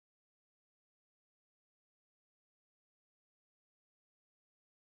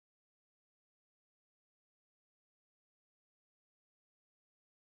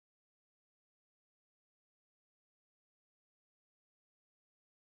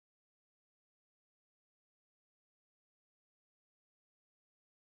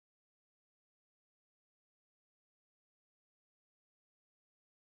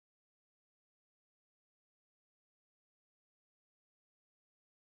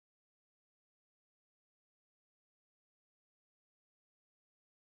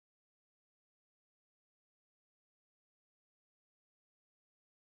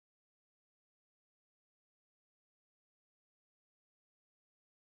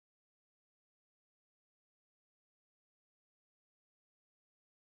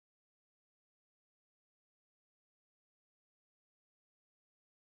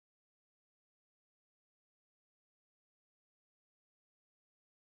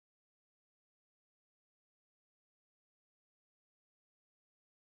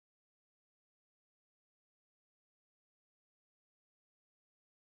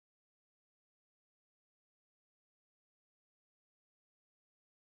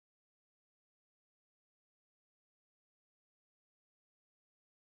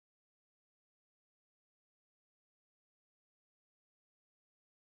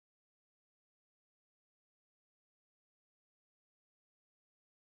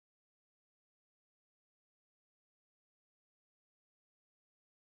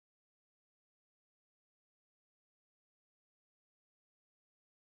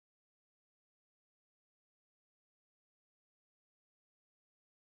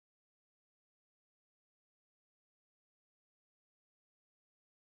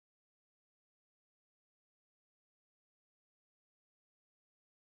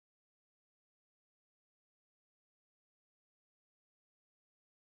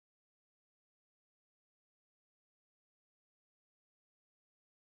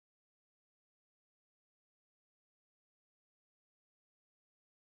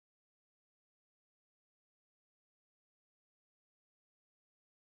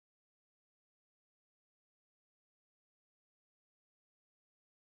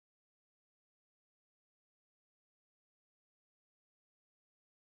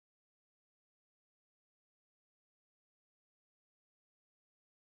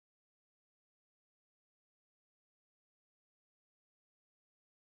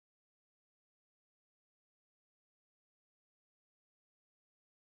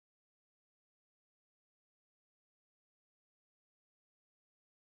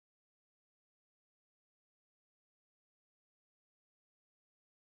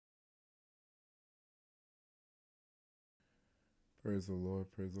Praise the Lord,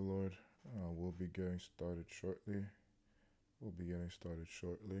 praise the Lord. We'll be getting started shortly. We'll be getting started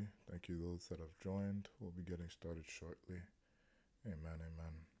shortly. Thank you, those that have joined. We'll be getting started shortly. Amen,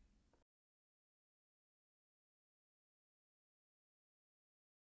 amen.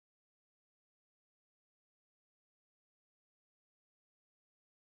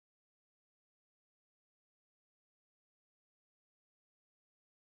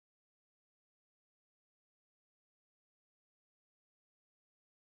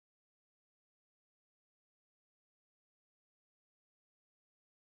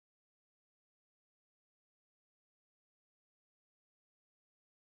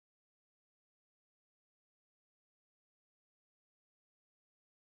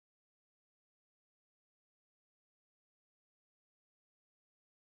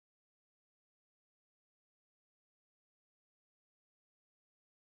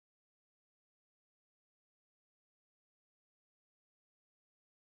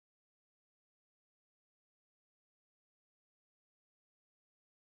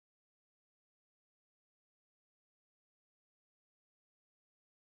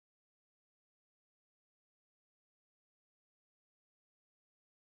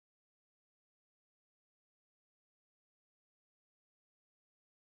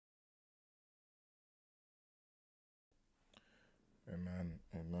 Amen,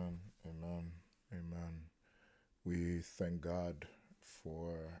 amen, amen, amen. We thank God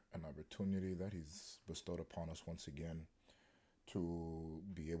for an opportunity that He's bestowed upon us once again to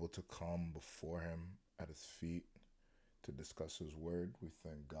be able to come before Him at His feet to discuss His Word. We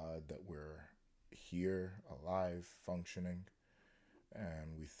thank God that we're here, alive, functioning,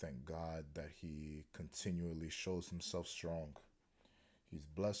 and we thank God that He continually shows Himself strong. He's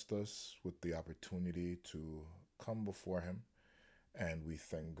blessed us with the opportunity to come before Him, and we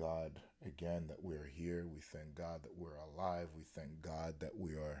thank God again that we're here. We thank God that we're alive. We thank God that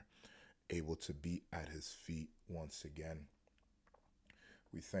we are able to be at His feet once again.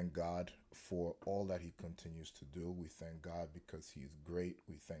 We thank God for all that He continues to do. We thank God because He's great.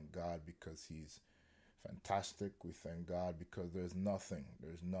 We thank God because He's fantastic. We thank God because there's nothing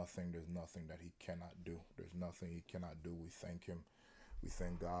that He cannot do. There's nothing He cannot do. We thank Him. We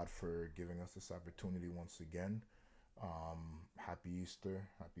thank God for giving us this opportunity once again. Happy Easter.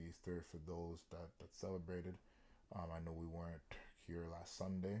 Happy Easter for those that celebrated. I know we weren't here last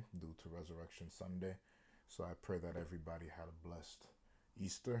Sunday due to Resurrection Sunday. So I pray that everybody had a blessed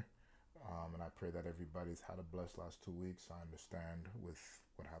Easter. And I pray that everybody's had a blessed last 2 weeks. I understand with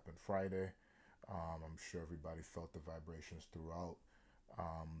what happened Friday. I'm sure everybody felt the vibrations throughout.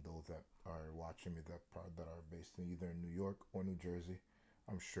 Those that are watching me that are based in either New York or New Jersey,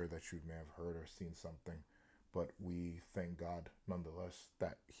 I'm sure that you may have heard or seen something. But we thank God nonetheless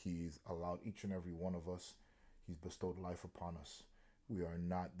that He's allowed each and every one of us, He's bestowed life upon us. We are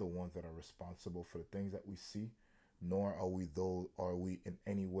not the ones that are responsible for the things that we see, nor are we in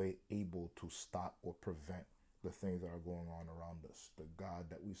any way able to stop or prevent the things that are going on around us. The God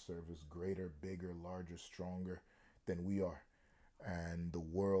that we serve is greater, bigger, larger, stronger than we are. And the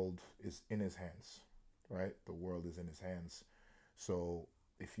world is in His hands, right? The world is in His hands. So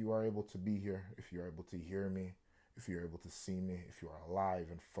if you are able to be here, if you're able to hear me, if you're able to see me, if you are alive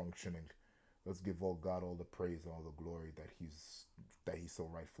and functioning, let's give all God all the praise and all the glory that He so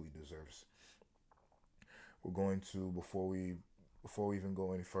rightfully deserves. We're going to before we even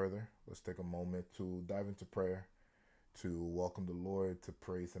go any further, let's take a moment to dive into prayer, to welcome the Lord, to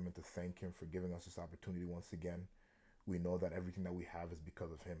praise Him, and to thank Him for giving us this opportunity once again. We know that everything that we have is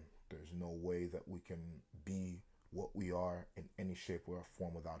because of Him. There's no way that we can be what we are in any shape or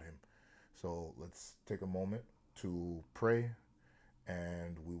form without Him. So let's take a moment to pray,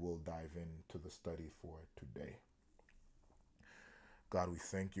 and we will dive into the study for today. God, we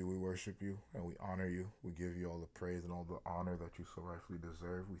thank you, we worship you, and we honor you. We give you all the praise and all the honor that you so rightfully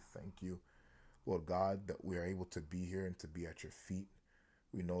deserve. We thank you, Lord God, that we are able to be here and to be at your feet.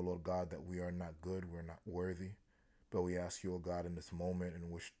 We know, Lord God, that we are not good, we're not worthy, but we ask you, O God, in this moment in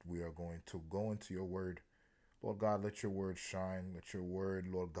which we are going to go into your word. Lord God, let your word shine. Let your word,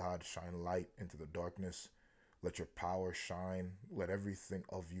 Lord God, shine light into the darkness. Let your power shine. Let everything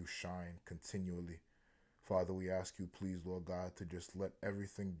of you shine continually. Father, we ask you, please, Lord God, to just let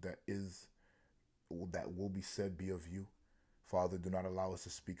everything that will be said be of you. Father, do not allow us to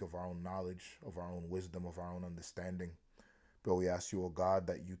speak of our own knowledge, of our own wisdom, of our own understanding. But we ask you, O God,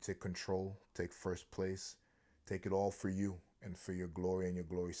 that you take control, take first place, take it all for you and for your glory and your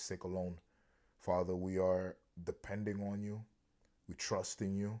glory's sake alone. Father, we are depending on you. We trust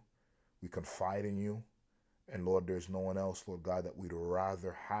in you. We confide in you. And Lord, there's no one else, Lord God, that we'd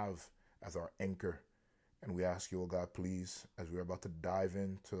rather have as our anchor And we ask you, oh God, please, as we're about to dive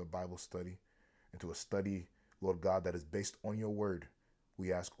into a Bible study, into a study, Lord God, that is based on your word,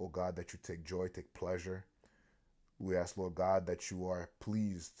 we ask, oh God, that you take joy, take pleasure. We ask, Lord God, that you are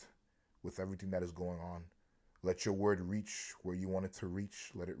pleased with everything that is going on. Let your word reach where you want it to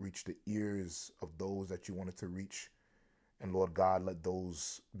reach. Let it reach the ears of those that you want it to reach. And Lord God, let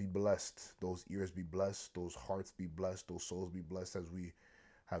those be blessed, those ears be blessed, those hearts be blessed, those souls be blessed, as we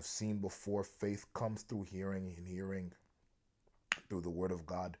have seen before. Faith comes through hearing, and hearing through the word of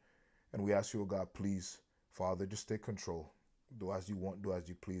God. And we ask you, oh God, please, Father, just take control. Do as you want, do as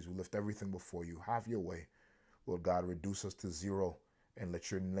you please. We lift everything before you. Have your way. Lord God, reduce us to zero, and let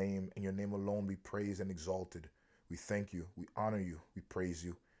your name and your name alone be praised and exalted. We thank you. We honor you. We praise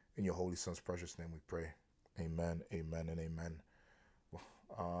you. In your holy son's precious name we pray. Amen, amen, and amen.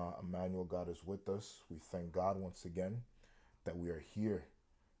 Emmanuel, God is with us. We thank God once again that we are here.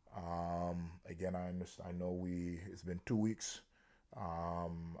 Again, I know it's been 2 weeks,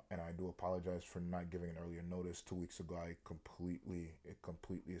 and I do apologize for not giving an earlier notice. 2 weeks ago, it completely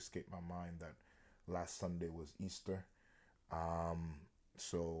escaped my mind that last Sunday was Easter.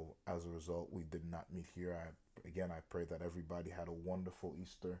 So as a result, we did not meet here. I pray that everybody had a wonderful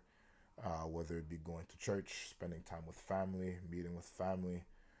Easter, whether it be going to church, spending time with family, meeting with family.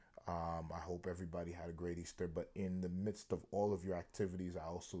 I hope everybody had a great Easter, but in the midst of all of your activities, I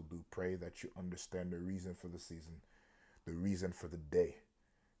also do pray that you understand the reason for the season, the reason for the day,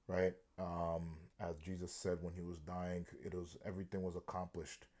 right? As Jesus said when he was dying, everything was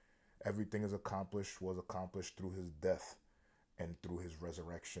accomplished. Everything was accomplished through his death and through his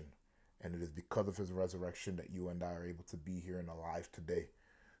resurrection. And it is because of his resurrection that you and I are able to be here and alive today.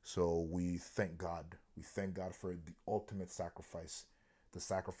 So we thank God. We thank God for the ultimate sacrifice, the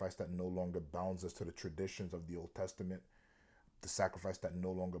sacrifice that no longer bounds us to the traditions of the Old Testament, the sacrifice that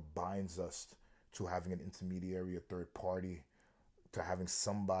no longer binds us to having an intermediary, a third party, to having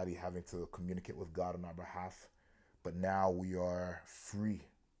somebody having to communicate with God on our behalf. But now we are free.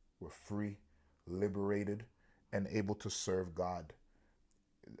 We're free, liberated, and able to serve God.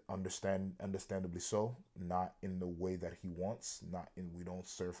 Understandably so, not in the way that he wants, we don't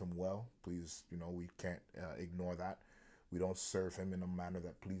serve him well. Please, we can't ignore that. We don't serve him in a manner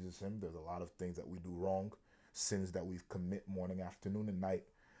that pleases him. There's a lot of things that we do wrong, sins that we commit morning, afternoon, and night.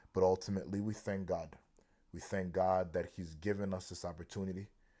 But ultimately, we thank God. We thank God that he's given us this opportunity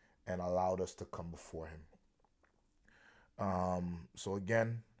and allowed us to come before him. So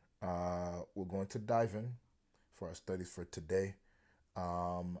again, we're going to dive in for our studies for today.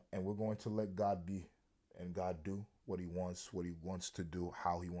 And we're going to let God be and God do what he wants to do,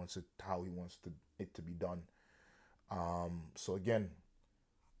 how he wants it to be done. So again,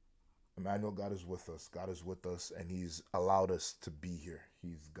 Emmanuel, God is with us. God is with us, and he's allowed us to be here.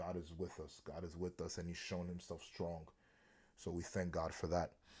 God is with us. God is with us, and he's shown himself strong. So we thank God for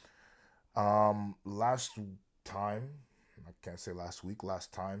that. Last time, I can't say last week,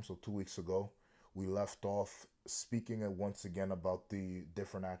 last time, so 2 weeks ago, we left off speaking once again about the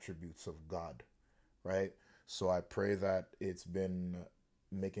different attributes of God, right? So I pray that it's been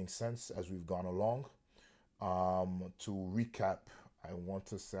making sense as we've gone along. To recap, I want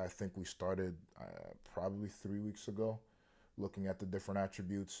to say I think we started probably 3 weeks ago looking at the different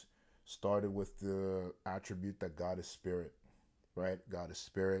attributes. Started with the attribute that God is spirit, right? God is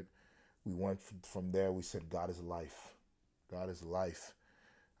spirit. We went from there, we said God is life. God is life.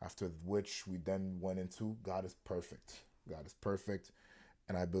 After which we then went into God is perfect. God is perfect.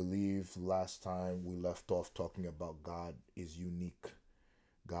 And I believe last time we left off talking about God is unique.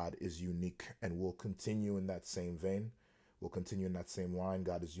 God is unique. And we'll continue in that same vein. We'll continue in that same line.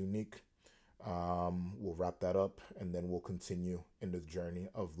 God is unique. We'll wrap that up, and then we'll continue in the journey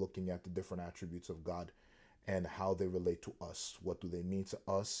of looking at the different attributes of God and how they relate to us. What do they mean to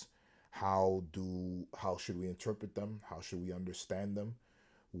us? How should we interpret them? How should we understand them?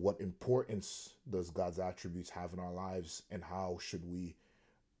 What importance does God's attributes have in our lives, and how should we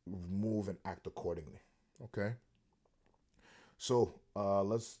move and act accordingly? Okay. So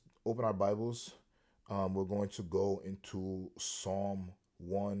let's open our Bibles. We're going to go into Psalm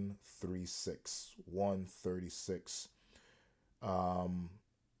 136. 136.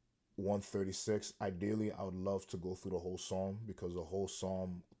 136. Ideally, I would love to go through the whole psalm because the whole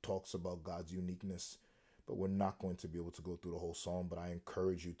psalm talks about God's uniqueness, but we're not going to be able to go through the whole psalm, but I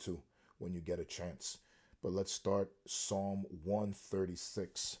encourage you to when you get a chance. But let's start Psalm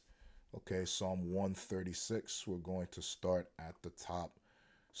 136. Okay, Psalm 136. We're going to start at the top.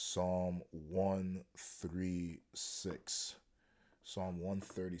 Psalm 136. Psalm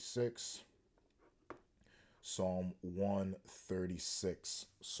 136. Psalm 136.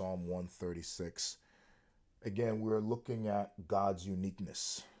 Psalm 136. Again, we're looking at God's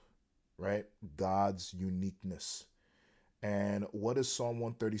uniqueness, right? God's uniqueness. And what does Psalm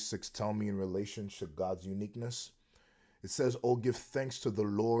 136 tell me in relation to God's uniqueness? It says, "Oh, give thanks to the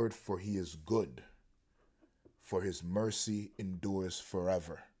Lord, for he is good, for his mercy endures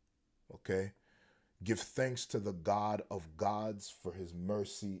forever." Okay? Give thanks to the God of gods, for his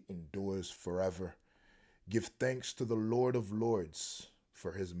mercy endures forever. Give thanks to the Lord of lords,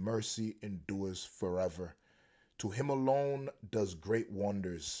 for his mercy endures forever. To him alone does great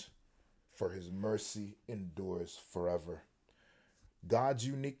wonders, for his mercy endures forever. God's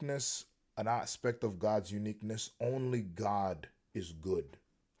uniqueness, an aspect of God's uniqueness, only God is good.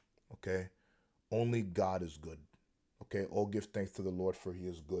 Okay? Only God is good. Okay? Oh, give thanks to the Lord, for he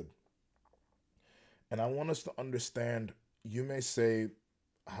is good. And I want us to understand, you may say,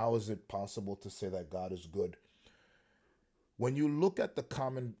 how is it possible to say that God is good? When you look at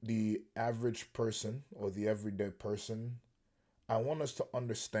the average person or the everyday person, I want us to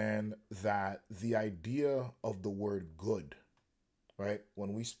understand that the idea of the word good, right?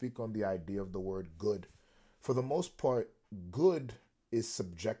 When we speak on the idea of the word good, for the most part, good is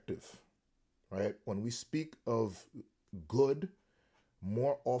subjective, right? When we speak of good,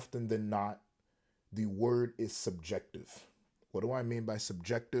 more often than not, the word is subjective. What do I mean by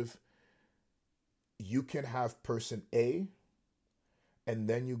subjective? You can have person A, and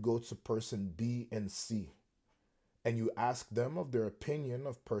then you go to person B and C, and you ask them of their opinion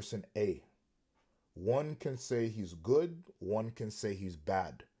of person A. One can say he's good, one can say he's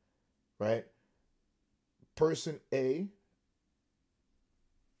bad, right? Person A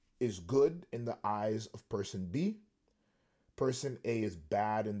is good in the eyes of person B. Person A is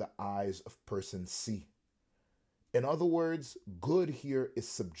bad in the eyes of person C. In other words, good here is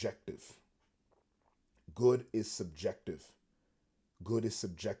subjective. Good is subjective. Good is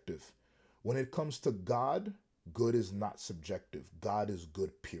subjective. When it comes to God, good is not subjective. God is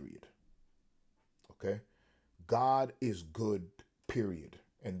good, period. Okay? God is good, period.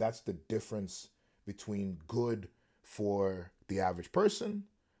 And that's the difference between good for the average person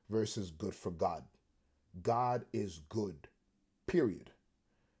versus good for God. God is good, period.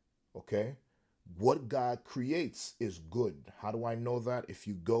 Okay? What God creates is good. How do I know that? If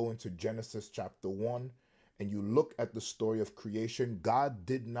you go into Genesis chapter 1 and you look at the story of creation, God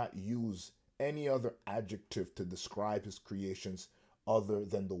did not use any other adjective to describe his creations other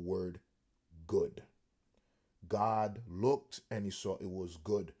than the word good. God looked and he saw it was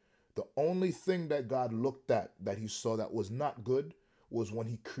good. The only thing that God looked at that he saw that was not good was when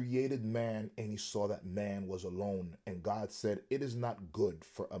he created man and he saw that man was alone. And God said, "It is not good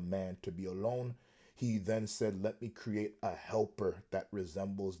for a man to be alone." He then said, "Let me create a helper that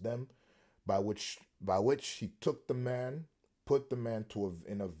resembles them," by which he took the man, put the man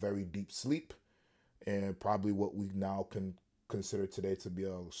in a very deep sleep, and probably what we now can consider today to be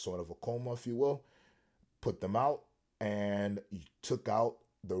a sort of a coma, if you will. Put them out, and he took out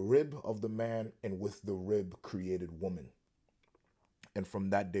the rib of the man, and with the rib created woman. And from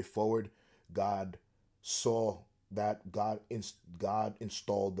that day forward, God saw that God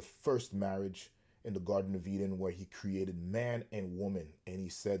installed the first marriage in the Garden of Eden, where he created man and woman. And he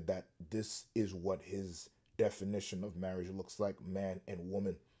said that this is what his definition of marriage looks like, man and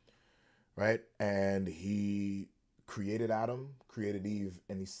woman, right? And he created Adam, created Eve,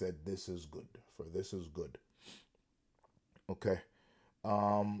 and he said, "This is good, for this is good." Okay.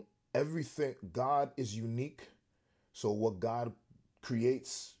 Everything, God is unique. So what God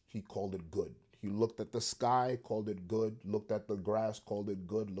creates, he called it good. He looked at the sky, called it good, looked at the grass, called it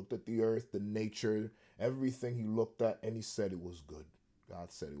good, looked at the earth, the nature, everything he looked at, and he said it was good.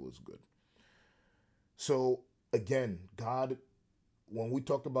 God said it was good. So again, God, when we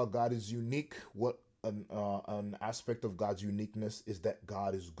talk about God is unique, what an aspect of God's uniqueness is that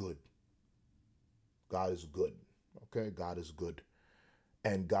God is good. God is good. Okay, God is good.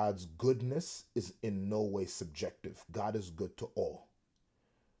 And God's goodness is in no way subjective. God is good to all.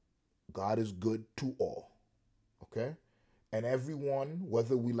 God is good to all. Okay? And everyone,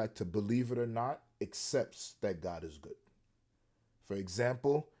 whether we like to believe it or not, accepts that God is good. For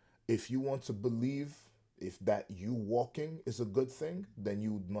example, if you want to believe if that you walking is a good thing, then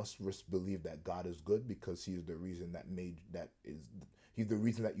you must believe that God is good, because he is the reason he's the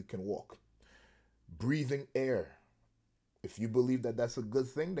reason that you can walk. Breathing air. If you believe that that's a good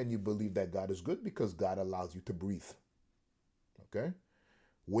thing, then you believe that God is good because God allows you to breathe. Okay?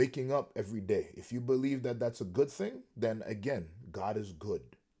 Waking up every day. If you believe that that's a good thing, then again, God is good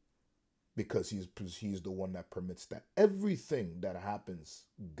because he's the one that permits that. Everything that happens,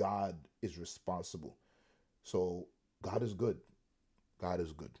 God is responsible. So God is good. God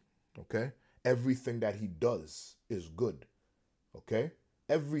is good. Okay? Everything that he does is good. Okay?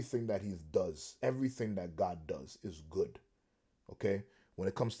 Everything that he does, everything that God does is good. Okay? When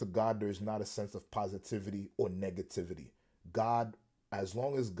it comes to God, there is not a sense of positivity or negativity. God, as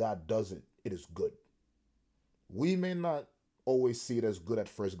long as God does it, it is good. We may not always see it as good at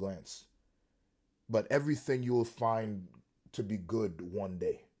first glance, but everything you will find to be good one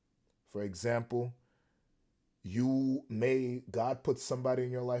day. For example, God put somebody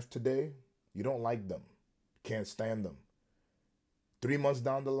in your life today, you don't like them, can't stand them. 3 months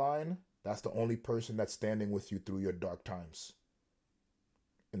down the line, that's the only person that's standing with you through your dark times.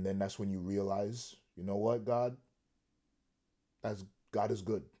 And then that's when you realize, you know what, God is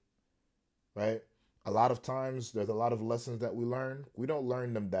good, right? A lot of times, there's a lot of lessons that we learn. We don't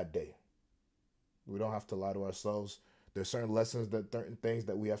learn them that day. We don't have to lie to ourselves. There's certain lessons, certain things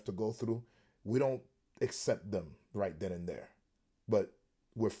that we have to go through. We don't accept them right then and there, but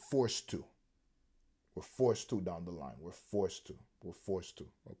we're forced to. We're forced to down the line. We're forced to. We're forced to.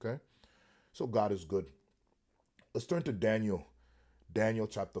 Okay? So God is good. Let's turn to Daniel. Daniel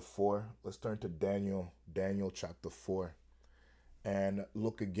chapter 4. Let's turn to Daniel chapter 4. And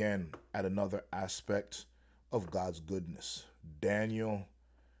look again at another aspect of God's goodness. Daniel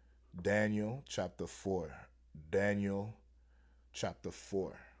chapter 4. Daniel chapter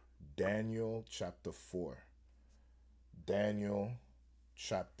 4. Daniel chapter 4. Daniel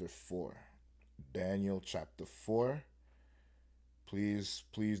chapter 4. Daniel chapter 4. Please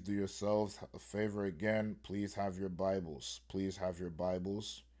do yourselves a favor again. Please have your Bibles. Please have your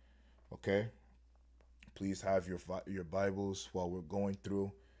Bibles. Okay? Please have your Bibles while we're going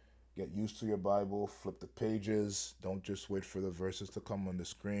through. Get used to your Bible. Flip the pages. Don't just wait for the verses to come on the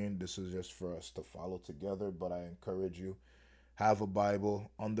screen. This is just for us to follow together, but I encourage you, have a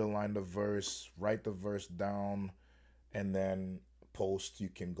Bible, underline the verse, write the verse down, and then post. You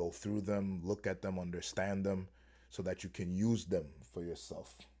can go through them, look at them, understand them, so that you can use them for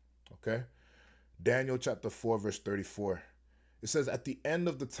yourself. Okay? Daniel chapter 4, verse 34. It says, at the end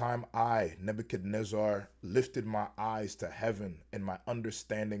of the time, I, Nebuchadnezzar, lifted my eyes to heaven, and my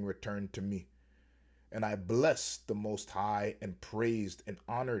understanding returned to me. And I blessed the Most High, and praised and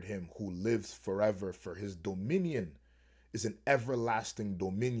honored him who lives forever, for his dominion is an everlasting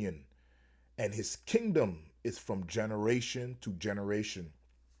dominion, and his kingdom is from generation to generation.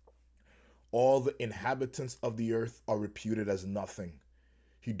 All the inhabitants of the earth are reputed as nothing.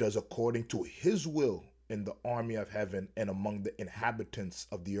 He does according to his will in the army of heaven and among the inhabitants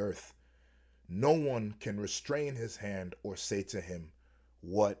of the earth. No one can restrain his hand or say to him,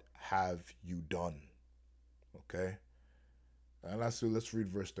 what have you done? Okay? And let's read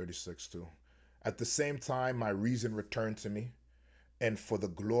verse 36 too. At the same time, my reason returned to me, and for the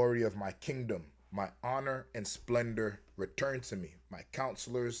glory of my kingdom, my honor and splendor returned to me. My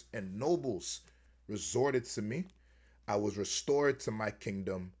counselors and nobles resorted to me. I was restored to my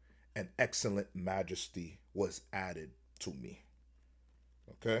kingdom, and excellent majesty was added to me.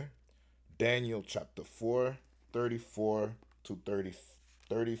 Okay? Daniel chapter 4, 34 to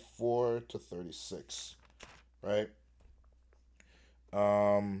 36. Right?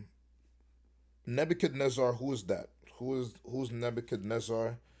 Nebuchadnezzar, who is that? Who's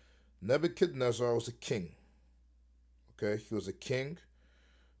Nebuchadnezzar? Nebuchadnezzar was a king. Okay? He was a king.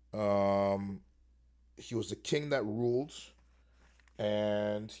 He was a king that ruled,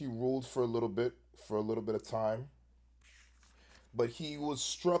 and he ruled for a little bit of time. But he was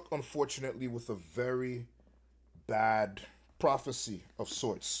struck, unfortunately, with a very bad prophecy of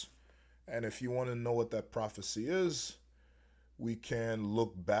sorts. And if you want to know what that prophecy is, we can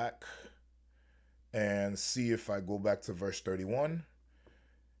look back and see. If I go back to verse 31,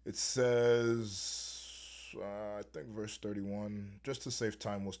 it says, I think verse 31, just to save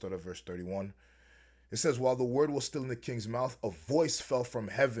time, we'll start at verse 31. It says, while the word was still in the king's mouth, a voice fell from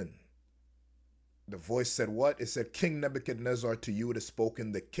heaven. The voice said what? It said, King Nebuchadnezzar, to you it is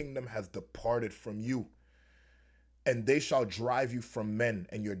spoken, the kingdom has departed from you. And they shall drive you from men,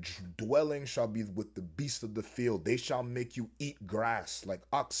 and your dwelling shall be with the beasts of the field. They shall make you eat grass like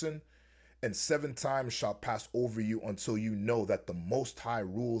oxen, and 7 times shall pass over you until you know that the Most High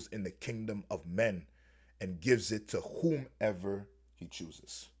rules in the kingdom of men and gives it to whomever he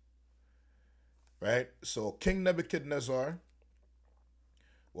chooses. Right? So King Nebuchadnezzar,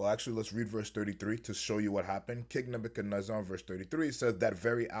 well, actually, let's read verse 33 to show you what happened. King Nebuchadnezzar, verse 33, says, that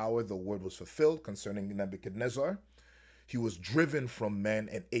very hour the word was fulfilled concerning Nebuchadnezzar. He was driven from men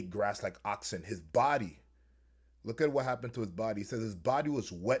and ate grass like oxen. His body, look at what happened to his body. He says his body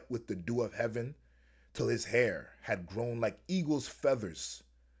was wet with the dew of heaven till his hair had grown like eagle's feathers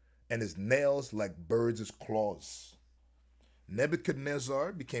and his nails like birds' claws.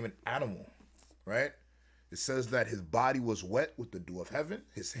 Nebuchadnezzar became an animal right? It says that his body was wet with the dew of heaven.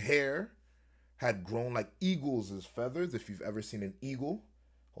 His hair had grown like eagles' feathers. If you've ever seen an eagle,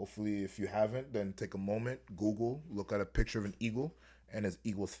 hopefully if you haven't, then take a moment, Google, look at a picture of an eagle and his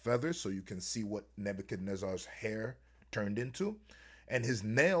eagle's feathers so you can see what Nebuchadnezzar's hair turned into. And his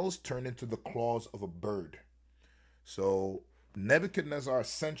nails turned into the claws of a bird. So Nebuchadnezzar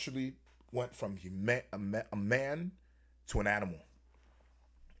essentially went from a man to an animal.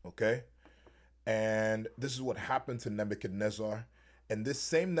 Okay? And this is what happened to Nebuchadnezzar. And this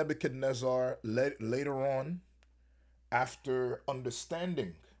same Nebuchadnezzar, later on, after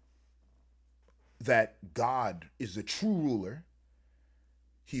understanding that God is the true ruler,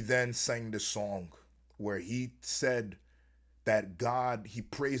 he then sang this song where he said that God, he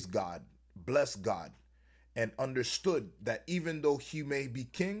praised God, blessed God, and understood that even though he may be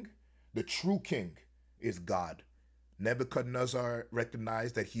king, the true king is God. Nebuchadnezzar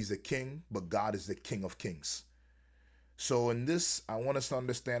recognized that he's a king, but God is the King of Kings. So in this, I want us to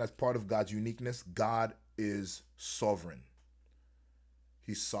understand, as part of God's uniqueness, God is sovereign.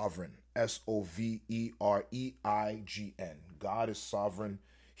 He's sovereign. Sovereign. God is sovereign.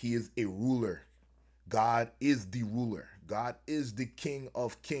 He is a ruler. God is the ruler. God is the King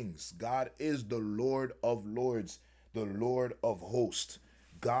of Kings. God is the Lord of Lords, the Lord of Hosts.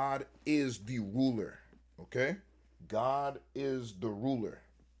 God is the ruler. Okay? God is the ruler.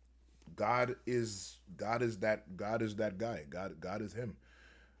 God is that guy. God is him.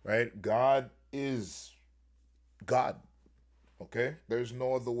 Right? God is God. Okay? There's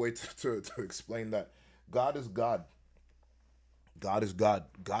no other way to explain that. God is God. God is God.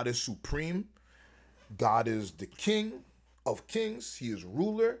 God is supreme. God is the King of Kings. He is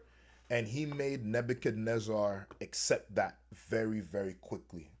ruler. And he made Nebuchadnezzar accept that very, very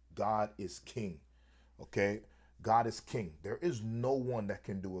quickly. God is king. Okay? God is king. There is no one that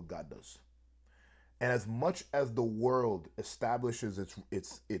can do what God does. And as much as the world establishes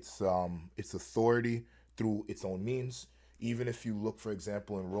its authority through its own means, even if you look, for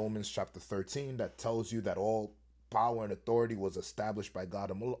example, in Romans chapter 13, that tells you that all power and authority was established by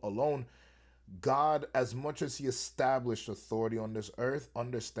God alone, God, as much as he established authority on this earth,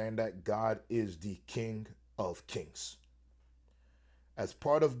 understand that God is the King of Kings. As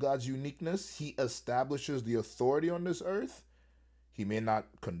part of God's uniqueness, he establishes the authority on this earth. He may not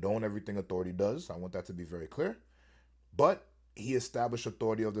condone everything authority does. I want that to be very clear. But he established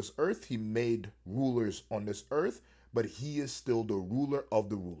authority of this earth. He made rulers on this earth, but he is still the ruler of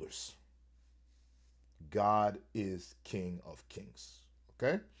the rulers. God is King of Kings.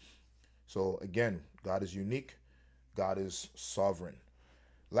 Okay? So again, God is unique. God is sovereign.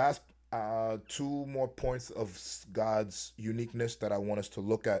 Last two more points of God's uniqueness that I want us to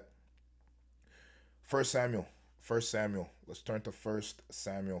look at. 1 Samuel. Let's turn to 1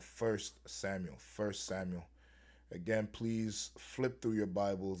 Samuel. Again, please flip through your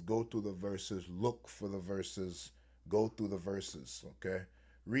Bibles, go through the verses, look for the verses, go through the verses, okay?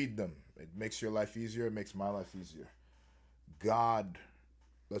 Read them. It makes your life easier. It makes my life easier. God.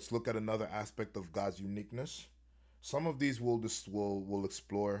 Let's look at another aspect of God's uniqueness. Some of these we'll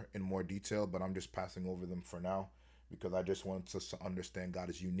explore in more detail, but I'm just passing over them for now because I just want us to understand God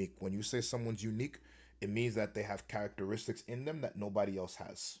is unique. When you say someone's unique, it means that they have characteristics in them that nobody else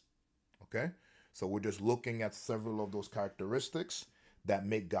has. Okay? So we're just looking at several of those characteristics that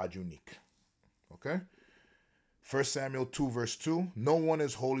make God unique. Okay? 1 Samuel 2 verse 2, no one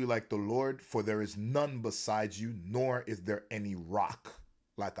is holy like the Lord, for there is none besides you, nor is there any rock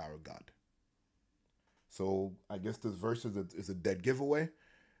like our God. So I guess this verse is a dead giveaway.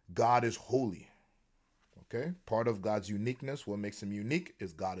 God is holy. Okay? Part of God's uniqueness, what makes him unique,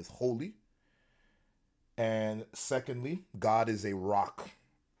 is God is holy. And secondly, God is a rock.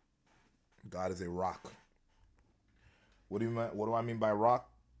 God is a rock. What do I mean by rock?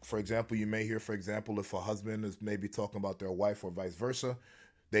 For example, you may hear, for example, if a husband is maybe talking about their wife or vice versa,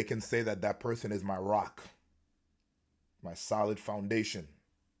 they can say that that person is my rock, my solid foundation,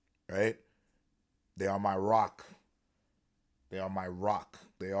 right? They are my rock. They are my rock.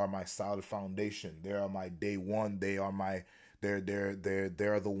 They are my solid foundation. They are my day one. They are my, they're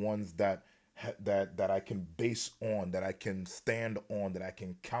the ones that I can base on, that I can stand on, that I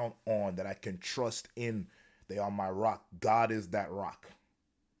can count on, that I can trust in. They are my rock. God is that rock.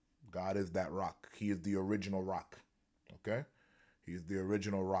 God is that rock. He is the original rock. Okay? He is the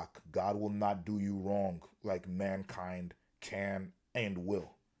original rock. God will not do you wrong like mankind can and will.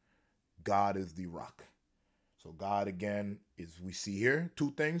 God is the rock. So God, again, is, we see here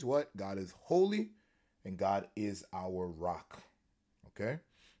two things. What? God is holy and God is our rock. Okay?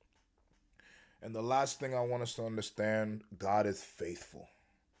 And the last thing I want us to understand, God is faithful.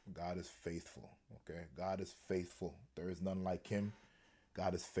 God is faithful. Okay. God is faithful. There is none like him.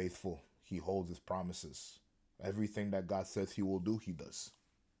 God is faithful. He holds his promises. Everything that God says he will do, he does.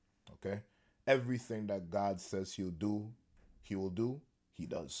 Okay. Everything that God says he'll do, he will do, he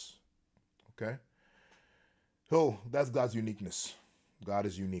does. Okay. So that's God's uniqueness. God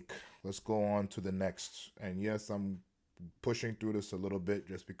is unique. Let's go on to the next. And yes, I'm pushing through this a little bit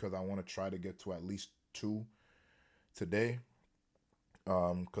just because I want to try to get to at least 2 today.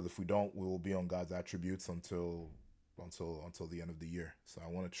 Because if we don't, we will be on God's attributes until the end of the year. So I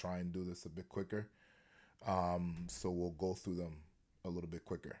want to try and do this a bit quicker. So we'll go through them a little bit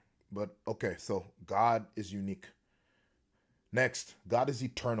quicker. But okay, so God is unique. Next, God is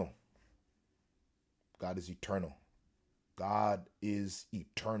eternal. God is eternal. God is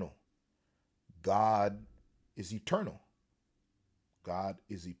eternal. God is eternal. God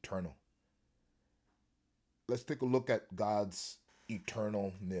is eternal. Let's take a look at God's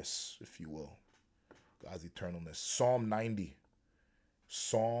eternalness, if you will. God's eternalness. Psalm 90.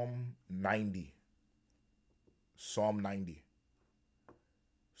 Psalm 90. Psalm 90.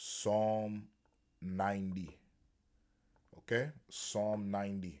 Psalm 90. Okay? Psalm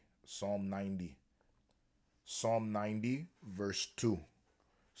 90. Psalm 90. Psalm 90, verse 2.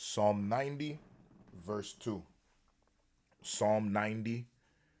 Psalm 90, verse 2. Psalm 90,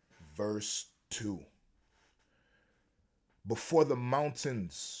 verse 2. Before the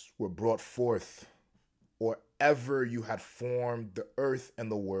mountains were brought forth, or ever you had formed the earth and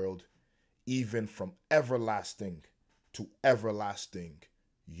the world, even from everlasting to everlasting,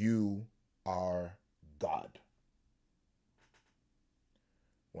 you are God.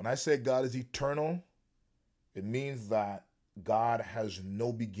 When I say God is eternal, it means that God has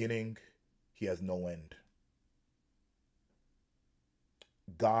no beginning, he has no end.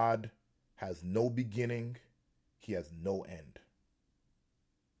 God has no beginning, he has no end.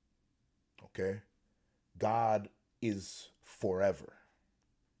 Okay? God is forever.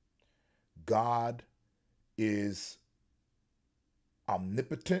 God is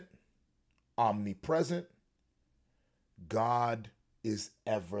omnipotent, omnipresent. God is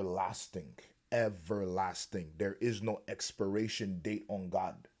everlasting. Everlasting. There is no expiration date on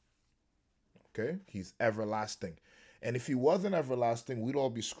God. Okay? He's everlasting. And if he wasn't everlasting, we'd all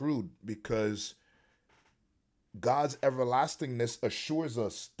be screwed, because God's everlastingness assures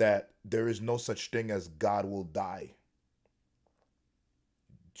us that there is no such thing as God will die.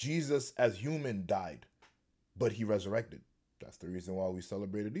 Jesus as human died, but he resurrected. That's the reason why we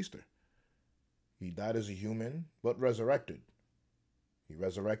celebrated Easter. He died as a human, but resurrected. He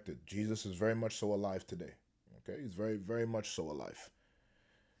resurrected. Jesus is very much so alive today. Okay, he's very, very much so alive.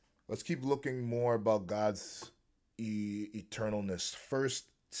 Let's keep looking more about God's eternalness. First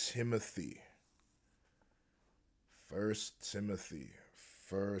Timothy. Okay, First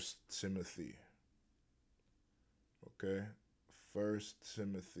Timothy.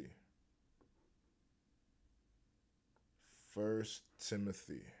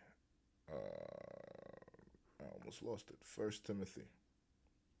 I almost lost it. First Timothy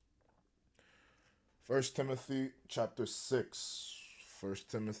chapter 6.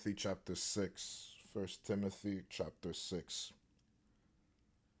 First Timothy chapter 6. First Timothy chapter 6.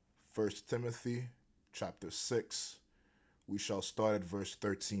 First Timothy chapter 6. We shall start at verse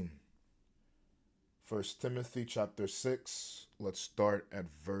 13. First Timothy chapter 6. Let's start at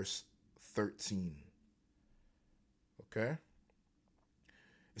verse 13. Okay?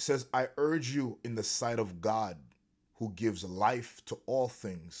 It says, I urge you in the sight of God, who gives life to all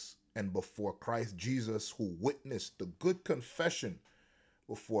things, and before Christ Jesus, who witnessed the good confession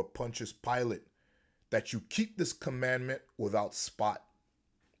before Pontius Pilate, that you keep this commandment without spot,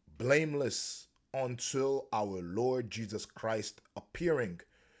 blameless until our Lord Jesus Christ appearing,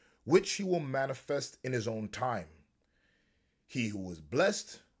 which he will manifest in his own time. He who is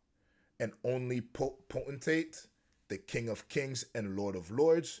blessed and only potentate, the King of kings and Lord of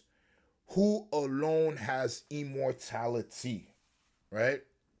lords, who alone has immortality, right?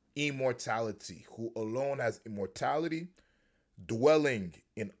 Immortality, who alone has immortality, dwelling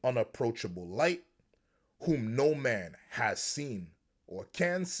in unapproachable light, whom no man has seen or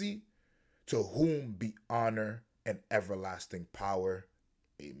can see, to whom be honor and everlasting power.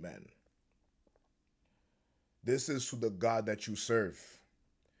 Amen. This is to the God that you serve.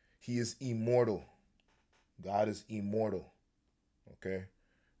 He is immortal. God is immortal. Okay?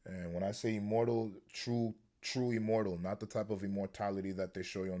 And when I say immortal, true immortal, not the type of immortality that they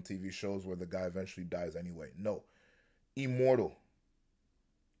show you on TV shows where the guy eventually dies anyway. No. Immortal.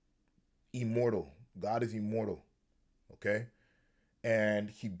 Immortal. God is immortal. Okay? And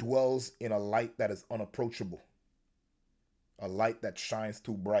he dwells in a light that is unapproachable. a light that shines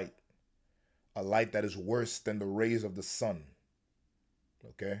too bright, a light that is worse than the rays of the sun.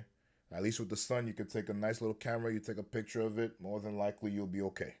 Okay? At least with the sun, you could take a nice little camera, you take a picture of it, more than likely you'll be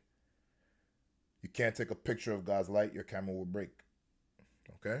okay. You can't take a picture of God's light, your camera will break.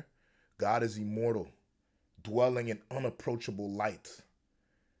 Okay? God is immortal, dwelling in unapproachable light.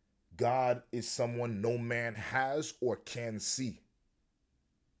 God is someone no man has or can see.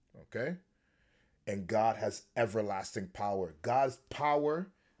 Okay? And God has everlasting power. God's power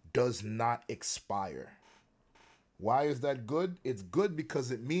does not expire. Why is that good? It's good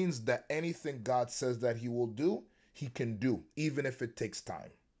because it means that anything God says that he will do, he can do, even if it takes time.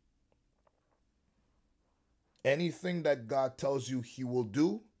 Anything that God tells you he will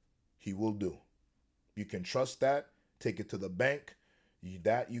do, he will do. You can trust that. Take it to the bank.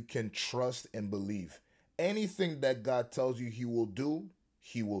 That you can trust and believe. Anything that God tells you he will do,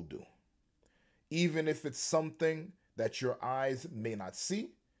 he will do. Even if it's something that your eyes may not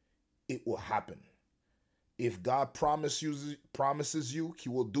see, it will happen. If God promises you he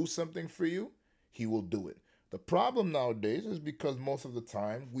will do something for you, he will do it. The problem nowadays is because most of the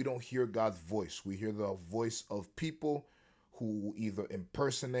time we don't hear God's voice. We hear the voice of people who either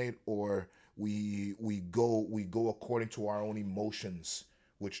impersonate or we go according to our own emotions,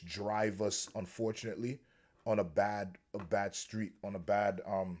 which drive us, unfortunately, on a bad street, on a bad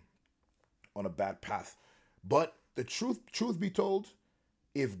path. But the truth be told,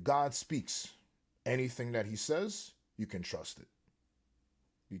 if God speaks, anything that he says, you can trust it.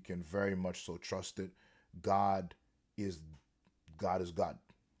 You can very much so trust it. God is God.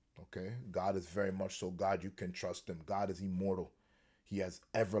 Okay? God is very much so God. You can trust him. God is immortal. He has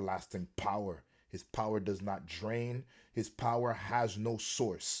everlasting power. His power does not drain. His power has no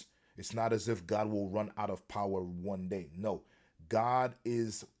source. It's not as if God will run out of power one day. No. God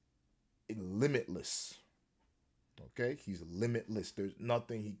is limitless. Okay? He's limitless. There's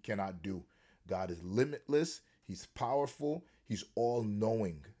nothing he cannot do. God is limitless. He's powerful. He's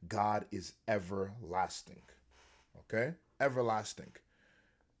all-knowing. God is everlasting. Okay? Everlasting.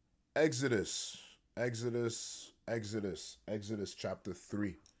 Exodus chapter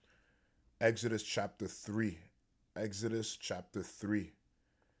 3. Exodus chapter 3. Exodus chapter 3.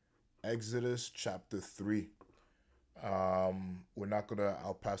 Exodus chapter 3.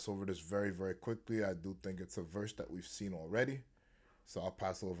 I'll pass over this very, very quickly. I do think it's a verse that we've seen already. So I'll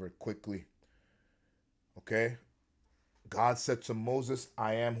pass over it quickly. Okay? God said to Moses,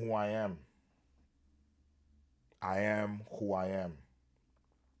 I am who I am. I am who I am.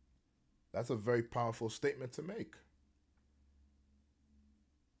 That's a very powerful statement to make.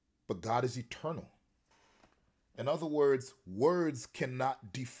 But God is eternal. In other words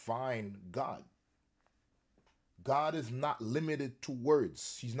cannot define God. God is not limited to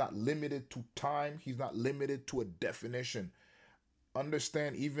words. He's not limited to time. He's not limited to a definition.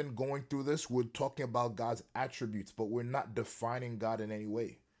 Understand, even going through this, we're talking about God's attributes, but we're not defining God in any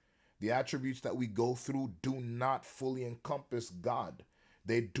way. The attributes that we go through do not fully encompass God.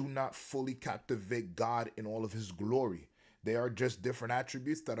 They do not fully captivate God in all of his glory. They are just different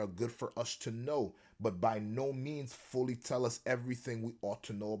attributes that are good for us to know, but by no means fully tell us everything we ought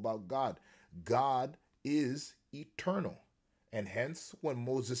to know about God. God is eternal. And hence, when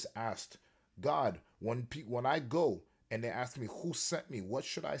Moses asked God, when I go and they ask me who sent me, what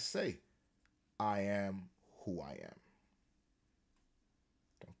should I say? I am who I am.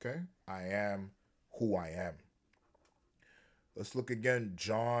 Okay? I am who I am. Let's look again,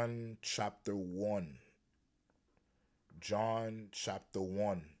 John chapter 1. John chapter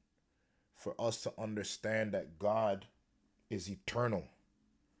 1. For us to understand that God is eternal.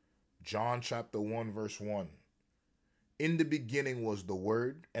 John chapter 1 verse 1. In the beginning was the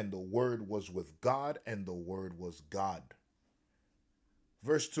Word, and the Word was with God, and the Word was God.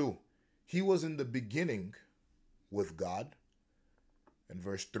 Verse 2. He was in the beginning with God. And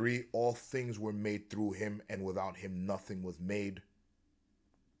verse 3, all things were made through him, and without him nothing was made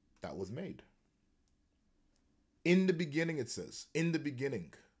that was made. In the beginning, it says, in the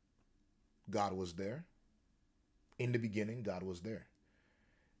beginning, God was there. In the beginning, God was there.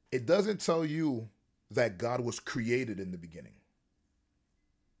 It doesn't tell you that God was created in the beginning.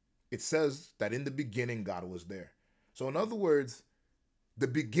 It says that in the beginning, God was there. So in other words, the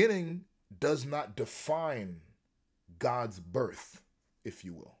beginning does not define God's birth, if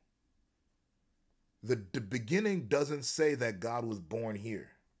you will. The beginning doesn't say that God was born here.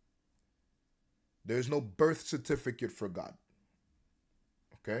 There's no birth certificate for God.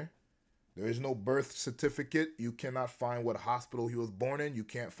 Okay? There is no birth certificate. You cannot find what hospital he was born in. You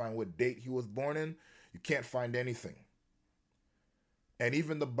can't find what date he was born in. You can't find anything. And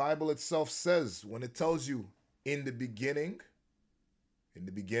even the Bible itself says, when it tells you in the beginning, In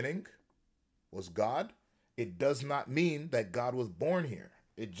the beginning was God. It does not mean that God was born here.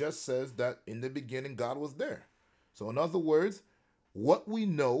 It just says that in the beginning God was there. So in other words, what we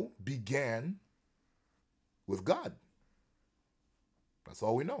know began with God. That's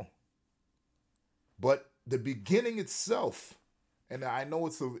all we know. But the beginning itself, and I know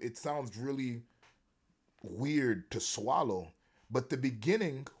it sounds really weird to swallow, but the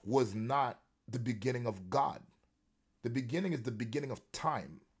beginning was not the beginning of God. The beginning is the beginning of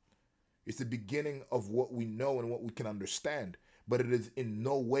time. It's the beginning of what we know and what we can understand, but it is in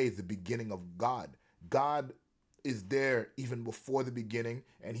no way the beginning of God. God is there even before the beginning,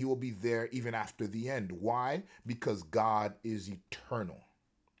 and he will be there even after the end. Why? Because God is eternal.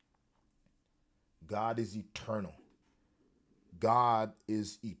 God is eternal. God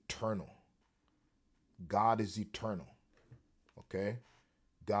is eternal. God is eternal. Okay?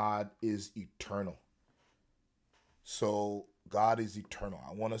 God is eternal. So God is eternal.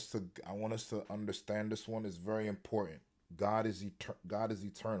 I want us to understand this one is very important. God is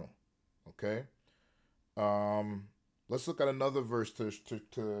eternal. Okay? Let's look at another verse to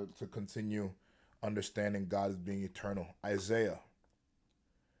continue understanding God as being eternal. Isaiah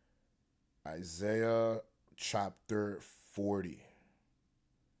chapter 40.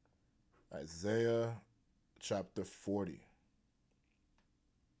 Isaiah chapter 40.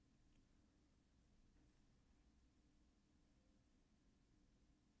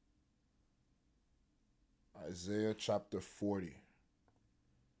 Isaiah chapter 40.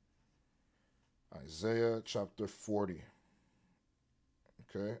 Isaiah chapter 40.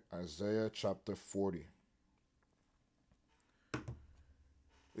 Okay, Isaiah chapter 40.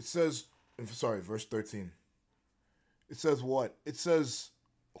 It says, verse 13. It says what? It says,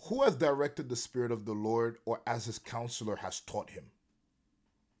 who has directed the Spirit of the Lord, or as his counselor has taught him?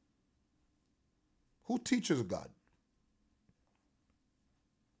 Who teaches God?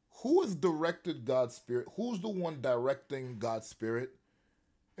 Who has directed God's Spirit? Who's the one directing God's Spirit?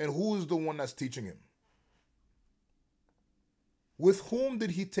 And who is the one that's teaching him? With whom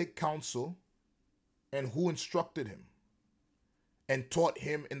did he take counsel, and who instructed him and taught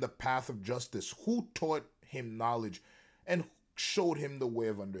him in the path of justice? Who taught him knowledge and showed him the way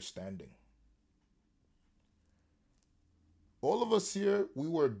of understanding? All of us here, we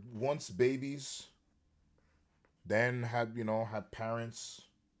were once babies, then had parents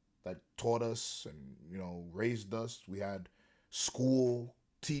that taught us and raised us. We had school,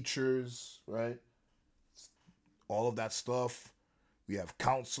 teachers, right? All of that stuff. We have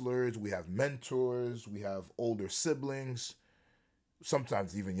counselors, we have mentors, we have older siblings,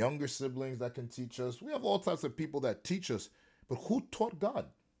 sometimes even younger siblings that can teach us. We have all types of people that teach us. But who taught God?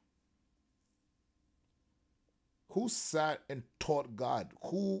 Who sat and taught God?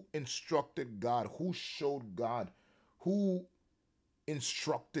 Who instructed God? Who showed God? Who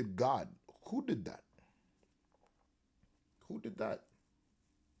instructed God? Who did that? Who did that?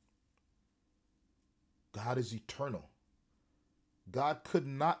 God is eternal. God could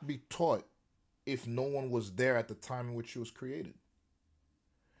not be taught if no one was there at the time in which he was created.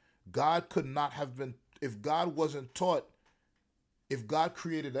 God could not have been, if God wasn't taught, if God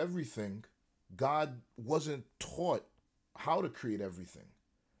created everything, God wasn't taught how to create everything.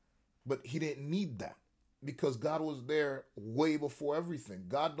 But he didn't need that because God was there way before everything.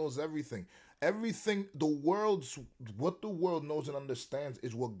 God knows everything. Everything, what the world knows and understands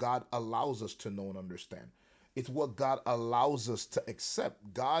is what God allows us to know and understand. It's what God allows us to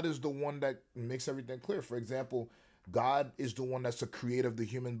accept. God is the one that makes everything clear. For example, God is the one that's the creator of the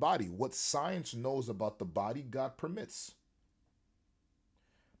human body. What science knows about the body, God permits.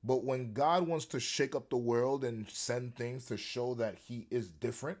 But when God wants to shake up the world and send things to show that he is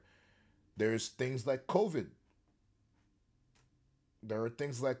different, there's things like COVID. There are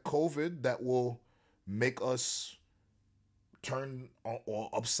things like COVID that will make us turn all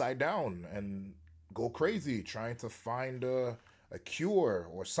upside down and go crazy trying to find a cure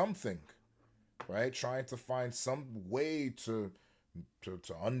or something, right? Trying to find some way to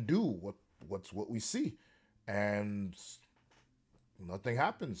undo what we see, and nothing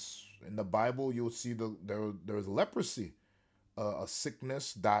happens. In the Bible, you'll see there's leprosy, a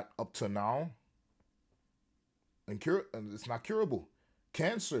sickness that up to now and it's not curable.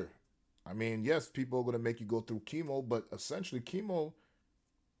 Cancer. I mean, yes, people are going to make you go through chemo, but essentially chemo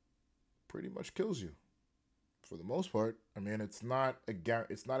pretty much kills you for the most part. I mean, it's not a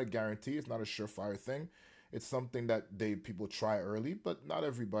guarantee. It's not a surefire thing. It's something that people try early, but not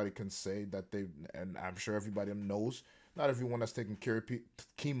everybody can say that and I'm sure everybody knows, not everyone that's taking care of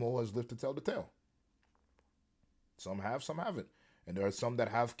chemo has lived to tell the tale. Some have, some haven't. And there are some that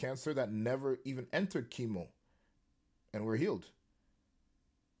have cancer that never even entered chemo and were healed.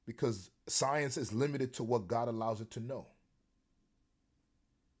 because science is limited to what God allows it to know.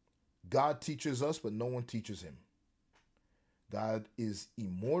 God teaches us, but no one teaches him. God is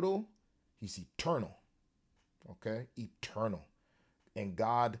immortal. He's eternal. Okay? Eternal. And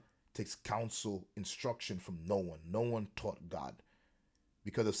God takes counsel, instruction from no one. No one taught God.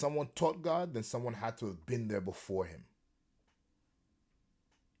 Because if someone taught God, then someone had to have been there before him.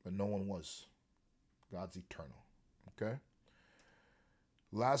 But no one was. God's eternal. Okay?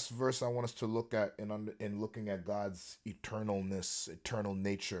 Last verse I want us to look at in looking at God's eternalness, eternal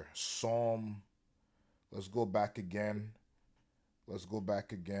nature. Let's go back again. I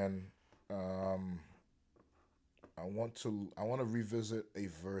want to revisit a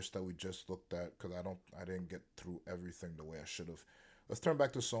verse that we just looked at because I didn't get through everything the way I should have. Let's turn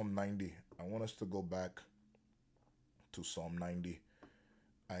back to Psalm 90. I want us to go back to Psalm 90.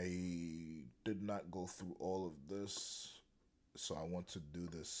 I did not go through all of this, so I want to do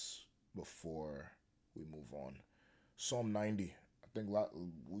this before we move on. Psalm 90. I think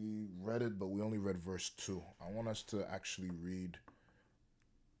we read it, but we only read verse 2. I want us to actually read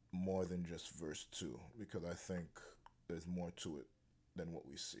more than just verse 2 because I think there's more to it than what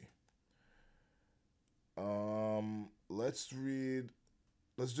we see.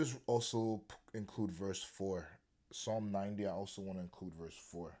 Let's just also include verse 4. Psalm 90, I also want to include verse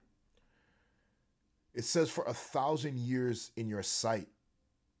 4. It says, "For 1,000 years in your sight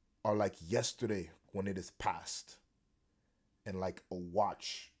are like yesterday when it is past, and like a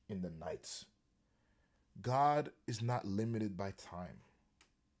watch in the night." God is not limited by time.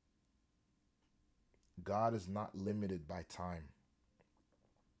 God is not limited by time.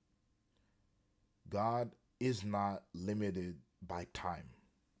 God is not limited by time.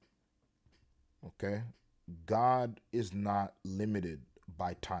 Okay? God is not limited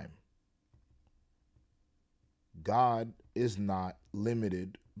by time. God is not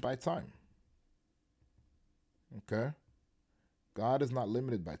limited by time. Okay? God is not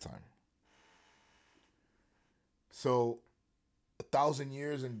limited by time. So, 1,000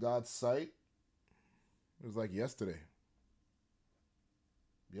 years in God's sight, it was like yesterday.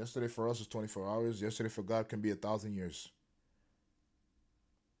 Yesterday for us is 24 hours. Yesterday for God can be 1,000 years.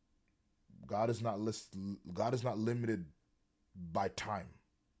 God is not limited by time.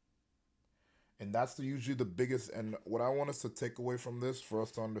 And that's usually the biggest, and what I want us to take away from this, for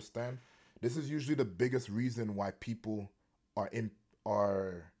us to understand, this is usually the biggest reason why people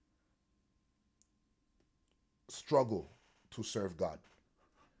are struggle to serve God.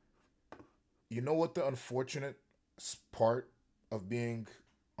 You know what the unfortunate part of being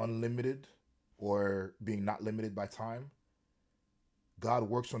unlimited or being not limited by time? God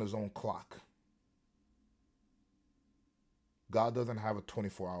works on his own clock. God doesn't have a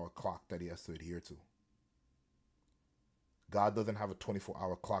 24-hour clock that he has to adhere to. God doesn't have a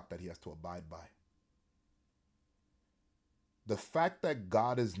 24-hour clock that he has to abide by. The fact that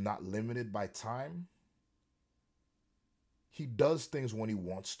God is not limited by time, he does things when he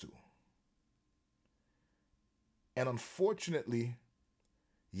wants to. And unfortunately,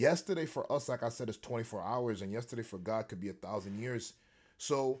 yesterday for us, like I said, is 24 hours, and yesterday for God could be 1,000 years.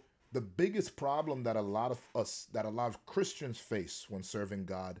 So the biggest problem that a lot of Christians face when serving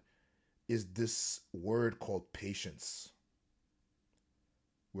God is this word called patience.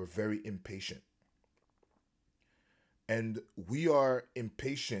 We're very impatient. And we are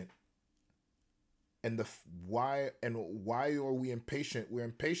impatient. And why are we impatient? We're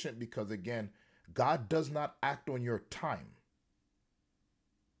impatient because, again, God does not act on your time.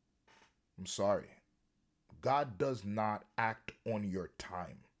 I'm sorry. God does not act on your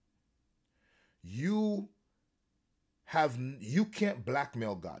time. You can't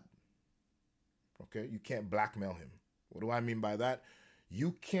blackmail God. Okay? You can't blackmail him. What do I mean by that?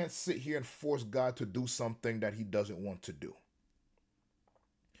 You can't sit here and force God to do something that he doesn't want to do.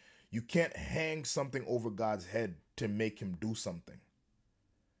 You can't hang something over God's head to make him do something.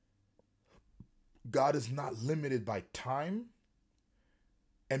 God is not limited by time.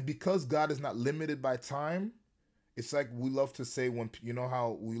 And because God is not limited by time, it's like we love to say you know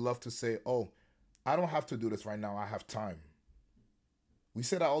how we love to say, "Oh, I don't have to do this right now. I have time." We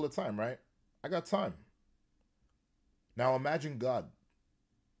say that all the time, right? I got time. Now imagine God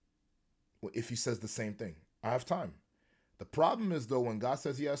if he says the same thing. I have time. The problem is, though, when God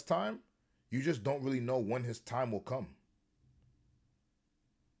says he has time, you just don't really know when his time will come.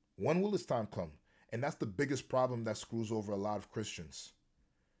 When will his time come? And that's the biggest problem that screws over a lot of Christians.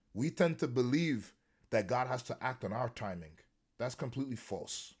 We tend to believe that God has to act on our timing. That's completely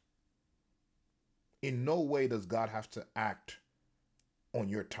false. In no way does God have to act on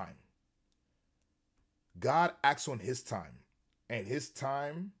your time. God acts on his time, and his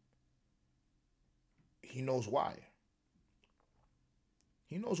time he knows why.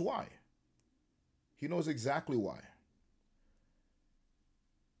 He knows why. He knows exactly why.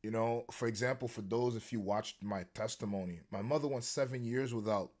 You know, for example, for those, if you watched my testimony, my mother went 7 years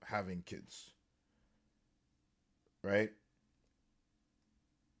without having kids, right?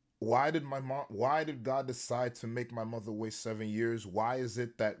 Why did God decide to make my mother wait 7 years? Why is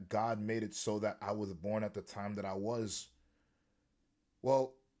it that God made it so that I was born at the time that I was?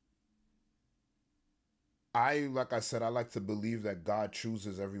 Well, like I said, I like to believe that God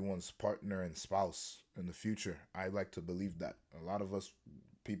chooses everyone's partner and spouse in the future. I like to believe that. A lot of us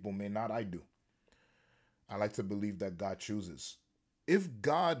people may not, I do. I like to believe that God chooses. If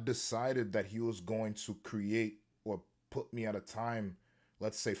God decided that he was going to create or put me at a time,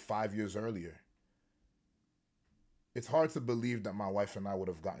 let's say 5 years earlier, it's hard to believe that my wife and I would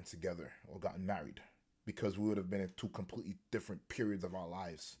have gotten together or gotten married, because we would have been in two completely different periods of our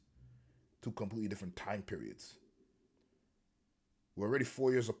lives, two completely different time periods. We're already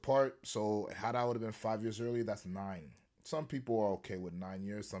 4 years apart, so had I would have been 5 years earlier, that's 9. Some people are okay with 9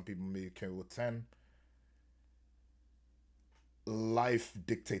 years. Some people may be okay with 10. Life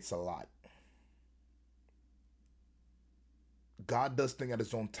dictates a lot. God does things at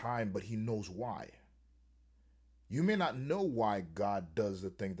his own time, but he knows why. You may not know why God does the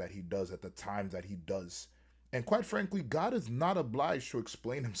thing that he does at the time that he does. And quite frankly, God is not obliged to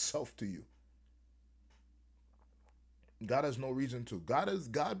explain himself to you. God has no reason to. God is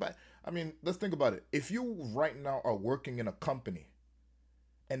God by, I mean, let's think about it. If you right now are working in a company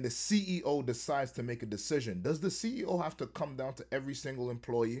and the CEO decides to make a decision, does the CEO have to come down to every single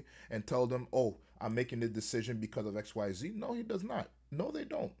employee and tell them, oh, I'm making this decision because of XYZ? No, he does not. No, they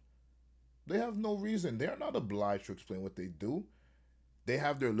don't. They have no reason. They're not obliged to explain what they do. They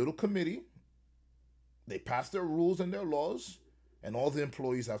have their little committee. They pass their rules and their laws, and all the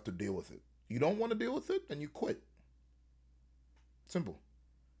employees have to deal with it. You don't want to deal with it, then you quit. Simple.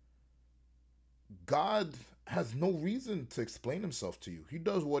 God has no reason to explain himself to you. He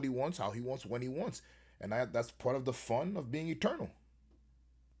does what he wants, how he wants, when he wants. And that's part of the fun of being eternal.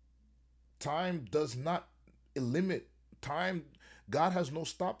 Time does not limit time. God has no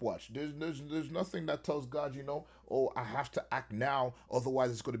stopwatch. There's nothing that tells God, you know, oh, I have to act now,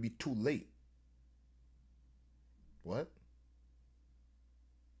 otherwise it's going to be too late. What?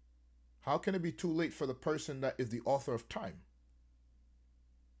 How can it be too late for the person that is the author of time?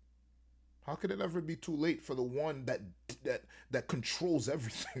 How can it ever be too late for the one that controls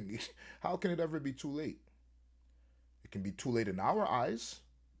everything? How can it ever be too late? It can be too late in our eyes,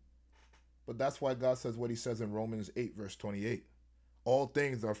 but that's why God says what he says in Romans 8, verse 28. All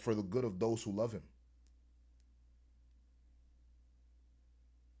things are for the good of those who love him.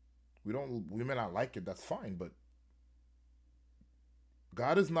 We may not like it, that's fine, but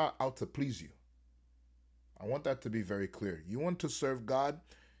God is not out to please you. I want that to be very clear. You want to serve God,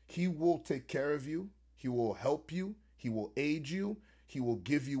 he will take care of you. He will help you. He will aid you. He will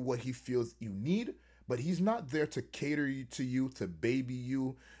give you what he feels you need. But he's not there to cater to you, to baby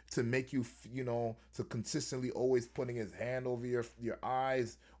you, to make you, you know, to consistently always putting his hand over your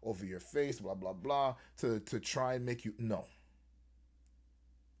eyes, over your face, blah, blah, blah, to try and make you. No.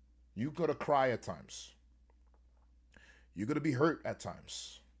 You're going to cry at times. You're going to be hurt at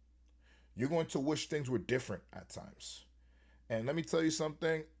times. You're going to wish things were different at times. And let me tell you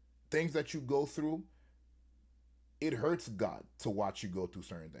something. Things that you go through, it hurts God to watch you go through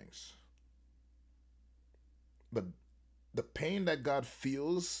certain things. But the pain that God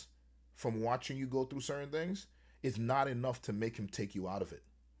feels from watching you go through certain things is not enough to make him take you out of it.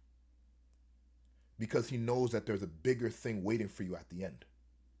 Because he knows that there's a bigger thing waiting for you at the end.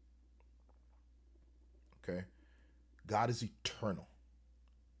 Okay? God is eternal,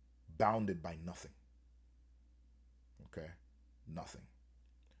 bounded by nothing. Okay? Nothing.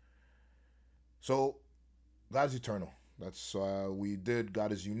 So, God is eternal. That's we did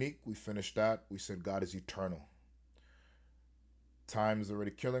God is unique. We finished that. We said God is eternal. Time is already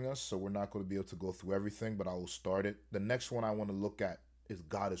killing us, so we're not going to be able to go through everything, but I will start it. The next one I want to look at is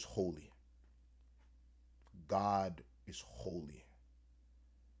God is holy. God is holy.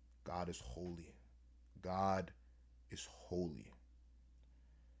 God is holy. God is holy.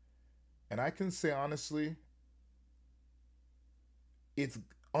 And I can say honestly, it's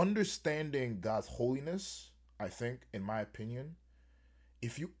understanding God's holiness, I think, in my opinion.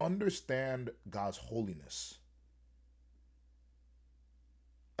 If you understand God's holiness,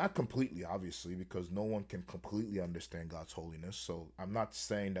 not completely, obviously, because no one can completely understand God's holiness. So I'm not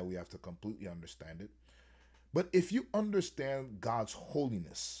saying that we have to completely understand it. But if you understand God's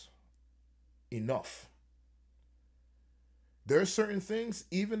holiness enough, there are certain things,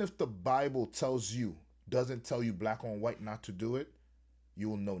 even if the Bible tells you doesn't tell you black on white not to do it, you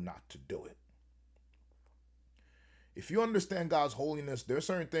will know not to do it. If you understand God's holiness, there are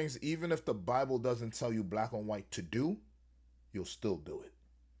certain things, even if the Bible doesn't tell you black on white to do, you'll still do it.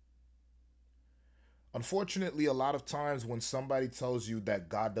 Unfortunately, a lot of times when somebody tells you that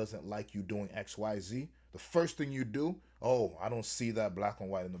God doesn't like you doing X, Y, Z, the first thing you do, oh, I don't see that black on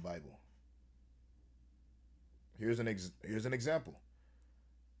white in the Bible. Here's an example.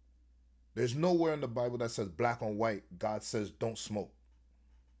 There's nowhere in the Bible that says black on white, God says don't smoke.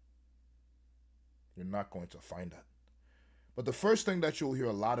 You're not going to find that. But the first thing that you'll hear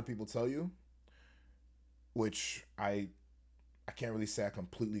a lot of people tell you, which I can't really say I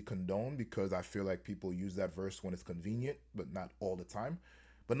completely condone, because I feel like people use that verse when it's convenient, but not all the time.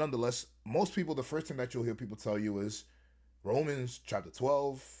 But nonetheless, most people, the first thing that you'll hear people tell you is Romans chapter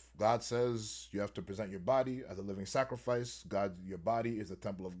 12, God says you have to present your body as a living sacrifice. Your body is the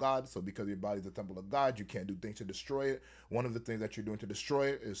temple of God. So because your body is the temple of God, you can't do things to destroy it. One of the things that you're doing to destroy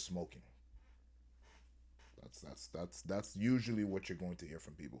it is smoking. That's usually what you're going to hear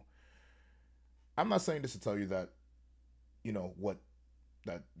from people. I'm not saying this to tell you that,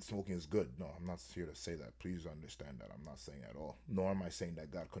 that smoking is good. No, I'm not here to say that. Please understand that. I'm not saying at all. Nor am I saying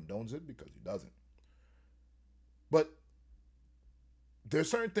that God condones it, because he doesn't. But there are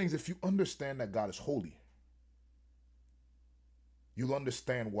certain things, if you understand that God is holy, you'll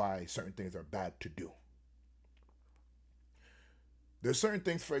understand why certain things are bad to do. There's certain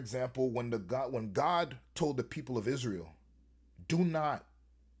things, for example, when God told the people of Israel, do not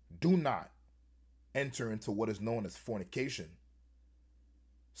enter into what is known as fornication,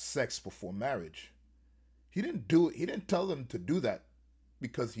 sex before marriage. He didn't tell them to do that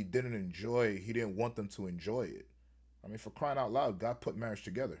because he didn't want them to enjoy it. I mean, for crying out loud, God put marriage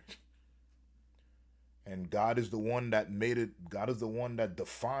together. And God is the one that made it. God is the one that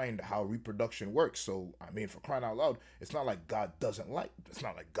defined how reproduction works. So, I mean, for crying out loud, it's not like God it's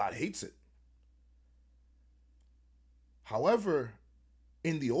not like God hates it. However,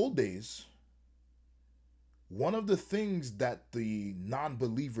 in the old days, one of the things that the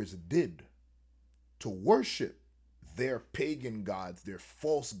non-believers did to worship their pagan gods, their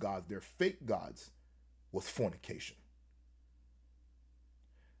false gods, their fake gods, was fornication.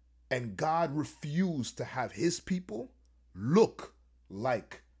 And God refused to have his people look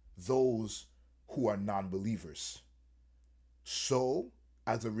like those who are non-believers. So,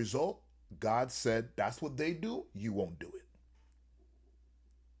 as a result, God said, that's what they do, you won't do it.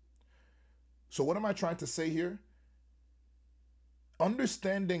 So what am I trying to say here?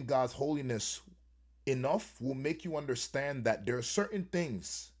 Understanding God's holiness enough will make you understand that there are certain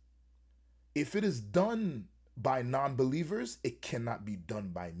things, if it is done by non-believers, it cannot be done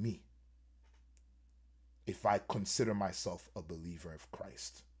by me if I consider myself a believer of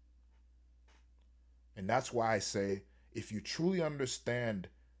Christ. And that's why I say, if you truly understand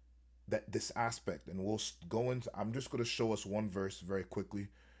this aspect, and we'll go into, I'm just going to show us one verse very quickly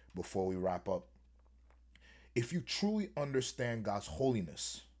before we wrap up. If you truly understand God's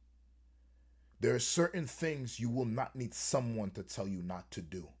holiness, there are certain things you will not need someone to tell you not to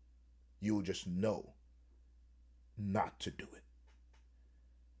do. You will just know not to do it.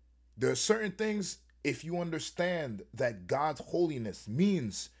 There are certain things, if you understand that God's holiness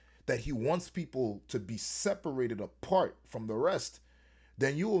means that he wants people to be separated apart from the rest,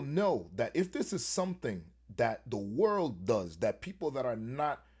 then you will know that if this is something that the world does, that people that are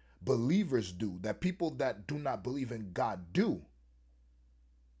not believers do, that people that do not believe in God do,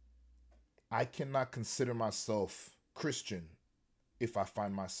 I cannot consider myself Christian if I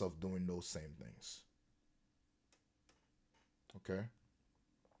find myself doing those same things. Okay?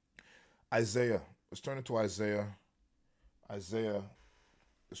 Isaiah. Let's turn into Isaiah. Isaiah,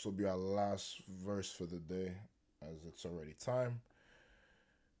 this will be our last verse for the day, as it's already time.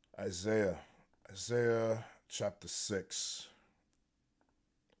 Isaiah chapter 6.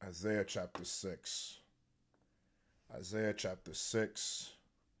 Isaiah chapter 6. Isaiah chapter 6.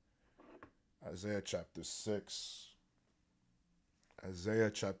 Isaiah chapter 6. Isaiah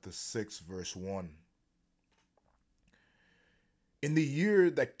chapter 6, verse 1. In the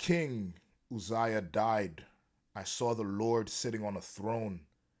year that King Uzziah died, I saw the Lord sitting on a throne,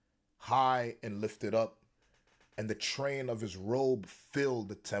 high and lifted up, and the train of his robe filled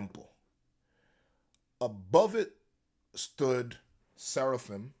the temple. Above it stood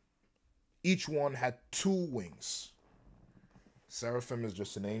seraphim. Each one had 2 wings. Seraphim is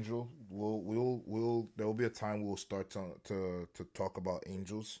just an angel. There will be a time we'll start to talk about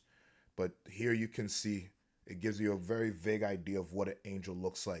angels, but here you can see it gives you a very vague idea of what an angel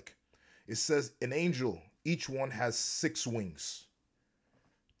looks like. It says an angel, each one has 6 wings.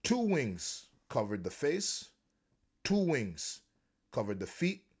 2 wings covered the face, 2 wings covered the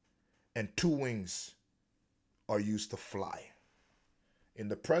feet, and 2 wings are used to fly. In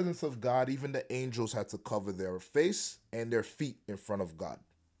the presence of God, even the angels had to cover their face and their feet in front of God.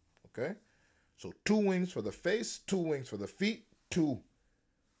 Okay? So 2 wings for the face, 2 wings for the feet, 2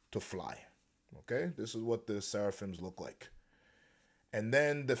 to fly. Okay? This is what the seraphims look like. And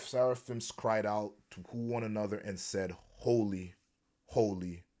then the seraphims cried out to one another and said, Holy,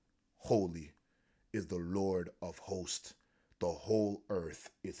 holy, holy is the Lord of hosts. The whole earth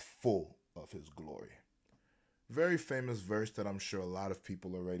is full of his glory. Very famous verse that I'm sure a lot of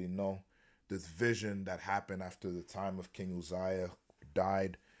people already know. This vision that happened after the time of King Uzziah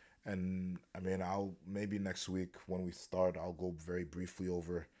died. And I mean, maybe next week when we start, I'll go very briefly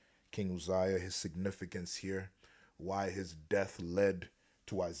over King Uzziah, his significance here, why his death led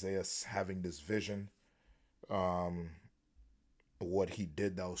to Isaiah having this vision, what he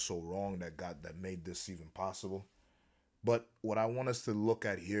did that was so wrong that made this even possible. But what I want us to look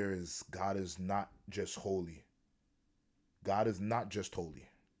at here is God is not just holy. God is not just holy.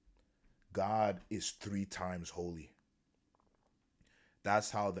 God is 3 times holy.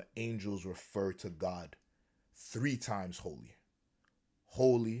 That's how the angels refer to God. 3 times holy.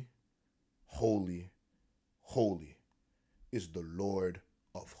 Holy, holy, holy is the Lord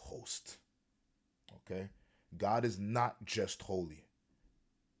of hosts. Okay? God is not just holy.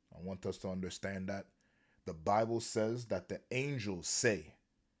 I want us to understand that. The Bible says that the angels say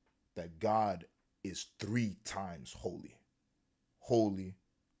that God is 3 times holy. Holy,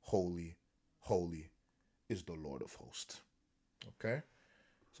 holy, holy is the Lord of hosts. Okay?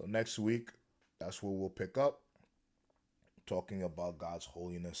 So next week, that's where we'll pick up, talking about God's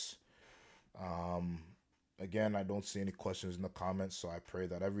holiness. Again, I don't see any questions in the comments, so I pray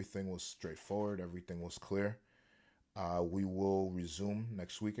that everything was straightforward, everything was clear. We will resume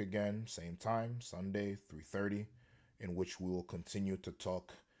next week again, same time, Sunday, 3:30, in which we will continue to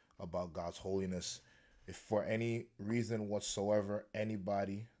talk about God's holiness. If for any reason whatsoever,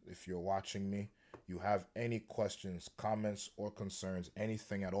 anybody, if you're watching me, you have any questions, comments, or concerns,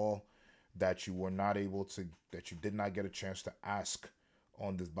 anything at all that you were not able to, that you did not get a chance to ask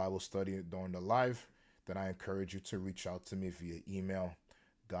on this Bible study during the live, then I encourage you to reach out to me via email.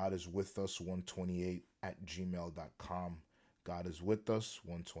 godiswithus128@gmail.com.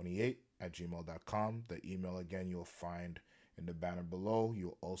 godiswithus128@gmail.com. The email again you'll find in the banner below.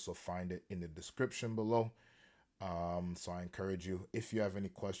 You'll also find it in the description below. So I encourage you, if you have any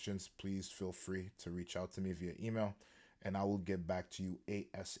questions, please feel free to reach out to me via email, and I will get back to you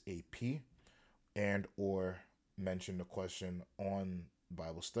ASAP, and or mention the question on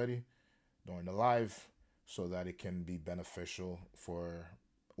Bible study during the live so that it can be beneficial for,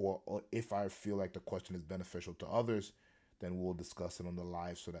 or if I feel like the question is beneficial to others, then we'll discuss it on the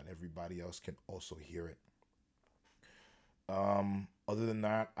live so that everybody else can also hear it. Other than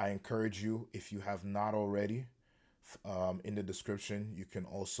that, I encourage you, if you have not already, in the description, you can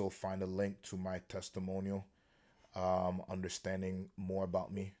also find a link to my testimonial, understanding more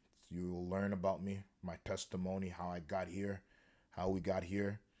about me. You will learn about me, my testimony, how I got here, how we got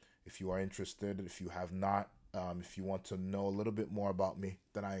here. If you are interested, if you have not, if you want to know a little bit more about me,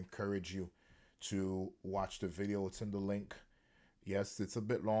 then I encourage you to watch the video. It's in the link. Yes, it's a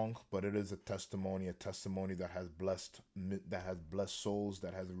bit long, but it is a testimony that has blessed souls,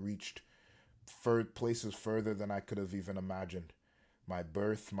 that has reached places further than I could have even imagined. My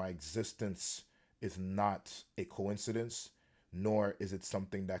birth, my existence is not a coincidence, nor is it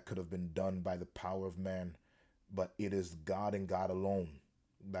something that could have been done by the power of man, but it is God and God alone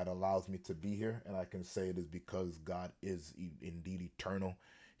that allows me to be here. And I can say it is because God is indeed eternal.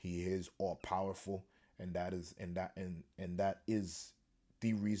 He is all powerful, and that is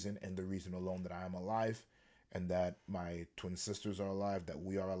the reason, and the reason alone, that I am alive, and that my twin sisters are alive, that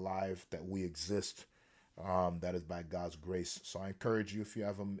we are alive, that we exist. That is by God's grace. So I encourage you, if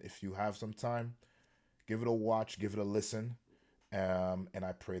you have some time, give it a watch, give it a listen, and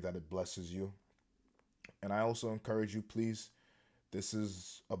I pray that it blesses you. And I also encourage you, please, this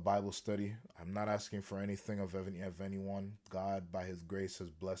is a Bible study. I'm not asking for anything of anyone. God, by his grace,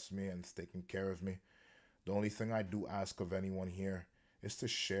 has blessed me and is taking care of me. The only thing I do ask of anyone here is to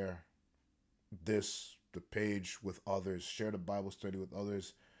share the page with others. Share the Bible study with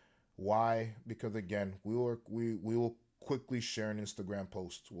others. Why? Because again, we will quickly share an Instagram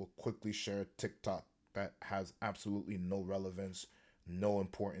post. We'll quickly share a TikTok that has absolutely no relevance, no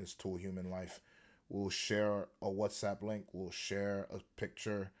importance to a human life. We'll share a WhatsApp link. We'll share a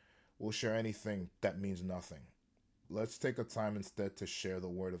picture. We'll share anything that means nothing. Let's take a time instead to share the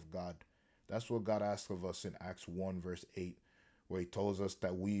word of God. That's what God asks of us in Acts 1 verse 8, where he tells us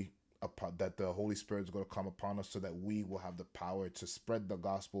that we that the Holy Spirit is going to come upon us so that we will have the power to spread the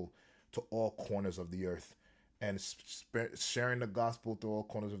gospel to all corners of the earth. And sharing the gospel to all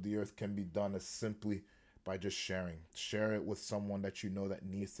corners of the earth can be done as simply by just sharing. Share it with someone that you know that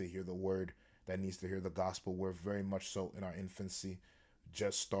needs to hear the word, that needs to hear the gospel. We're very much so in our infancy,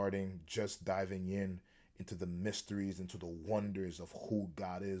 just starting, just diving into the mysteries, into the wonders of who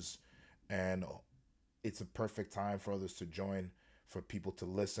God is. And it's a perfect time for others to join, for people to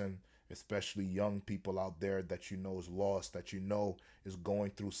listen, especially young people out there that you know is lost, that you know is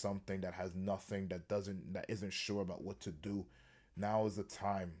going through something, that has nothing, that isn't sure about what to do. Now is the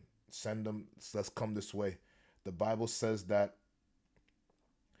time. Send them. Let's come this way. The Bible says that,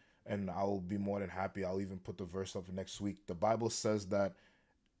 and I'll be more than happy. I'll even put the verse up next week. The Bible says that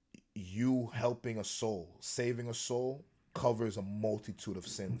you helping a soul, saving a soul, covers a multitude of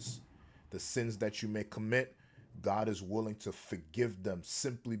sins. The sins that you may commit, God is willing to forgive them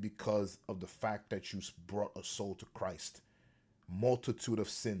simply because of the fact that you brought a soul to Christ. Multitude of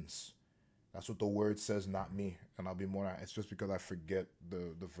sins. That's what the word says, not me. And I'll be more, it's just because I forget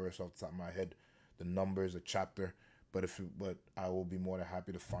the verse off the top of my head, the numbers, the chapter. But I will be more than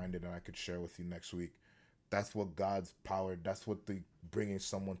happy to find it and I could share with you next week. That's what God's power, that's what the bringing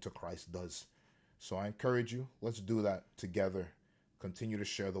someone to Christ does. So I encourage you, let's do that together. Continue to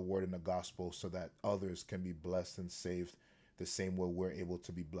share the word and the gospel so that others can be blessed and saved the same way we're able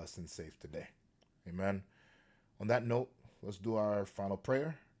to be blessed and saved today. Amen. On that note, let's do our final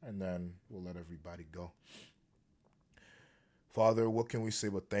prayer and then we'll let everybody go. Father, what can we say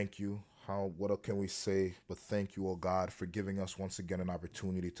but thank you? What can we say but thank you, oh God, for giving us once again an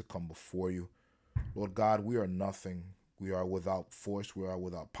opportunity to come before you. Lord God, we are nothing. We are without force. We are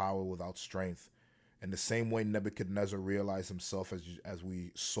without power, without strength. In the same way Nebuchadnezzar realized himself as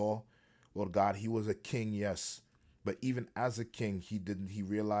we saw, Lord God, he was a king, yes. But even as a king, he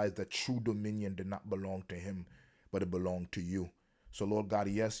realized that true dominion did not belong to him, but it belonged to you. So Lord God,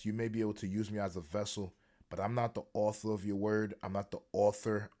 yes, you may be able to use me as a vessel, but I'm not the author of your word. I'm not the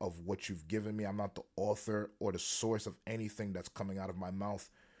author of what you've given me. I'm not the author or the source of anything that's coming out of my mouth.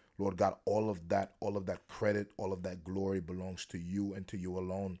 Lord God, all of that credit, all of that glory belongs to you and to you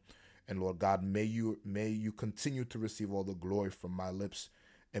alone. And Lord God, may you continue to receive all the glory from my lips,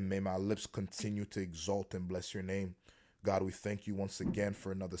 and may my lips continue to exalt and bless your name. God, we thank you once again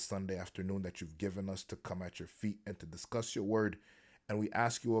for another Sunday afternoon that you've given us to come at your feet and to discuss your word. And we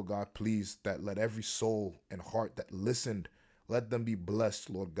ask you, oh God, please, that let every soul and heart that listened, let them be blessed,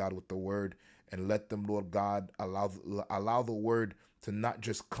 Lord God, with the word, and let them, Lord God, allow the word to not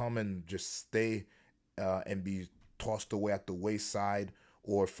just come and just stay and be tossed away at the wayside,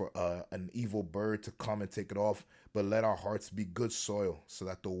 or for an evil bird to come and take it off, but let our hearts be good soil so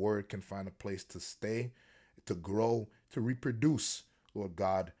that the word can find a place to stay, to grow, to reproduce, Lord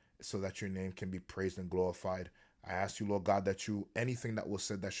God, so that your name can be praised and glorified. I ask you, Lord God, that anything that was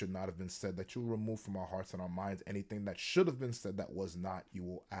said that should not have been said, that you'll remove from our hearts and our minds. Anything that should have been said that was not, you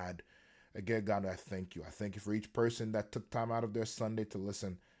will add. Again, God, I thank you. I thank you for each person that took time out of their Sunday to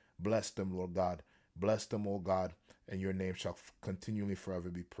listen. Bless them, Lord God. Bless them, oh God, and your name shall continually forever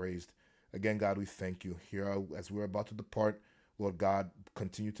be praised. Again, God, we thank you. Here, as we're about to depart, Lord God,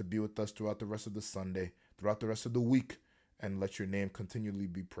 continue to be with us throughout the rest of the Sunday, throughout the rest of the week, and let your name continually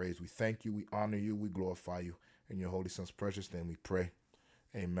be praised. We thank you, we honor you, we glorify you. In your Holy Son's precious name we pray.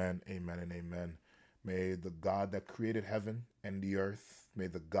 Amen, amen, and amen. May the God that created heaven and the earth, may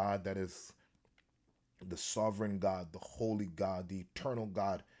the God that is the sovereign God, the holy God, the eternal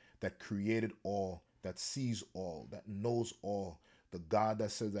God that created all, that sees all, that knows all, the God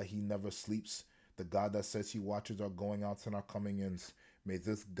that says that he never sleeps, the God that says he watches our going outs and our coming ins, may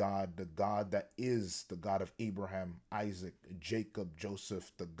this God, the God that is the God of Abraham, Isaac, Jacob,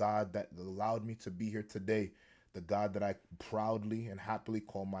 Joseph, the God that allowed me to be here today, the God that I proudly and happily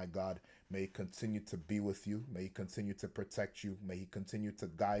call my God, may he continue to be with you. May he continue to protect you. May he continue to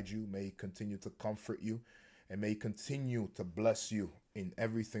guide you. May he continue to comfort you. And may he continue to bless you in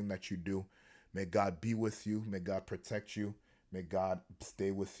everything that you do. May God be with you. May God protect you. May God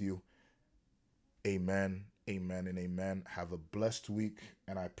stay with you. Amen, amen, and amen. Have a blessed week.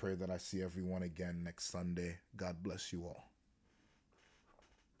 And I pray that I see everyone again next Sunday. God bless you all.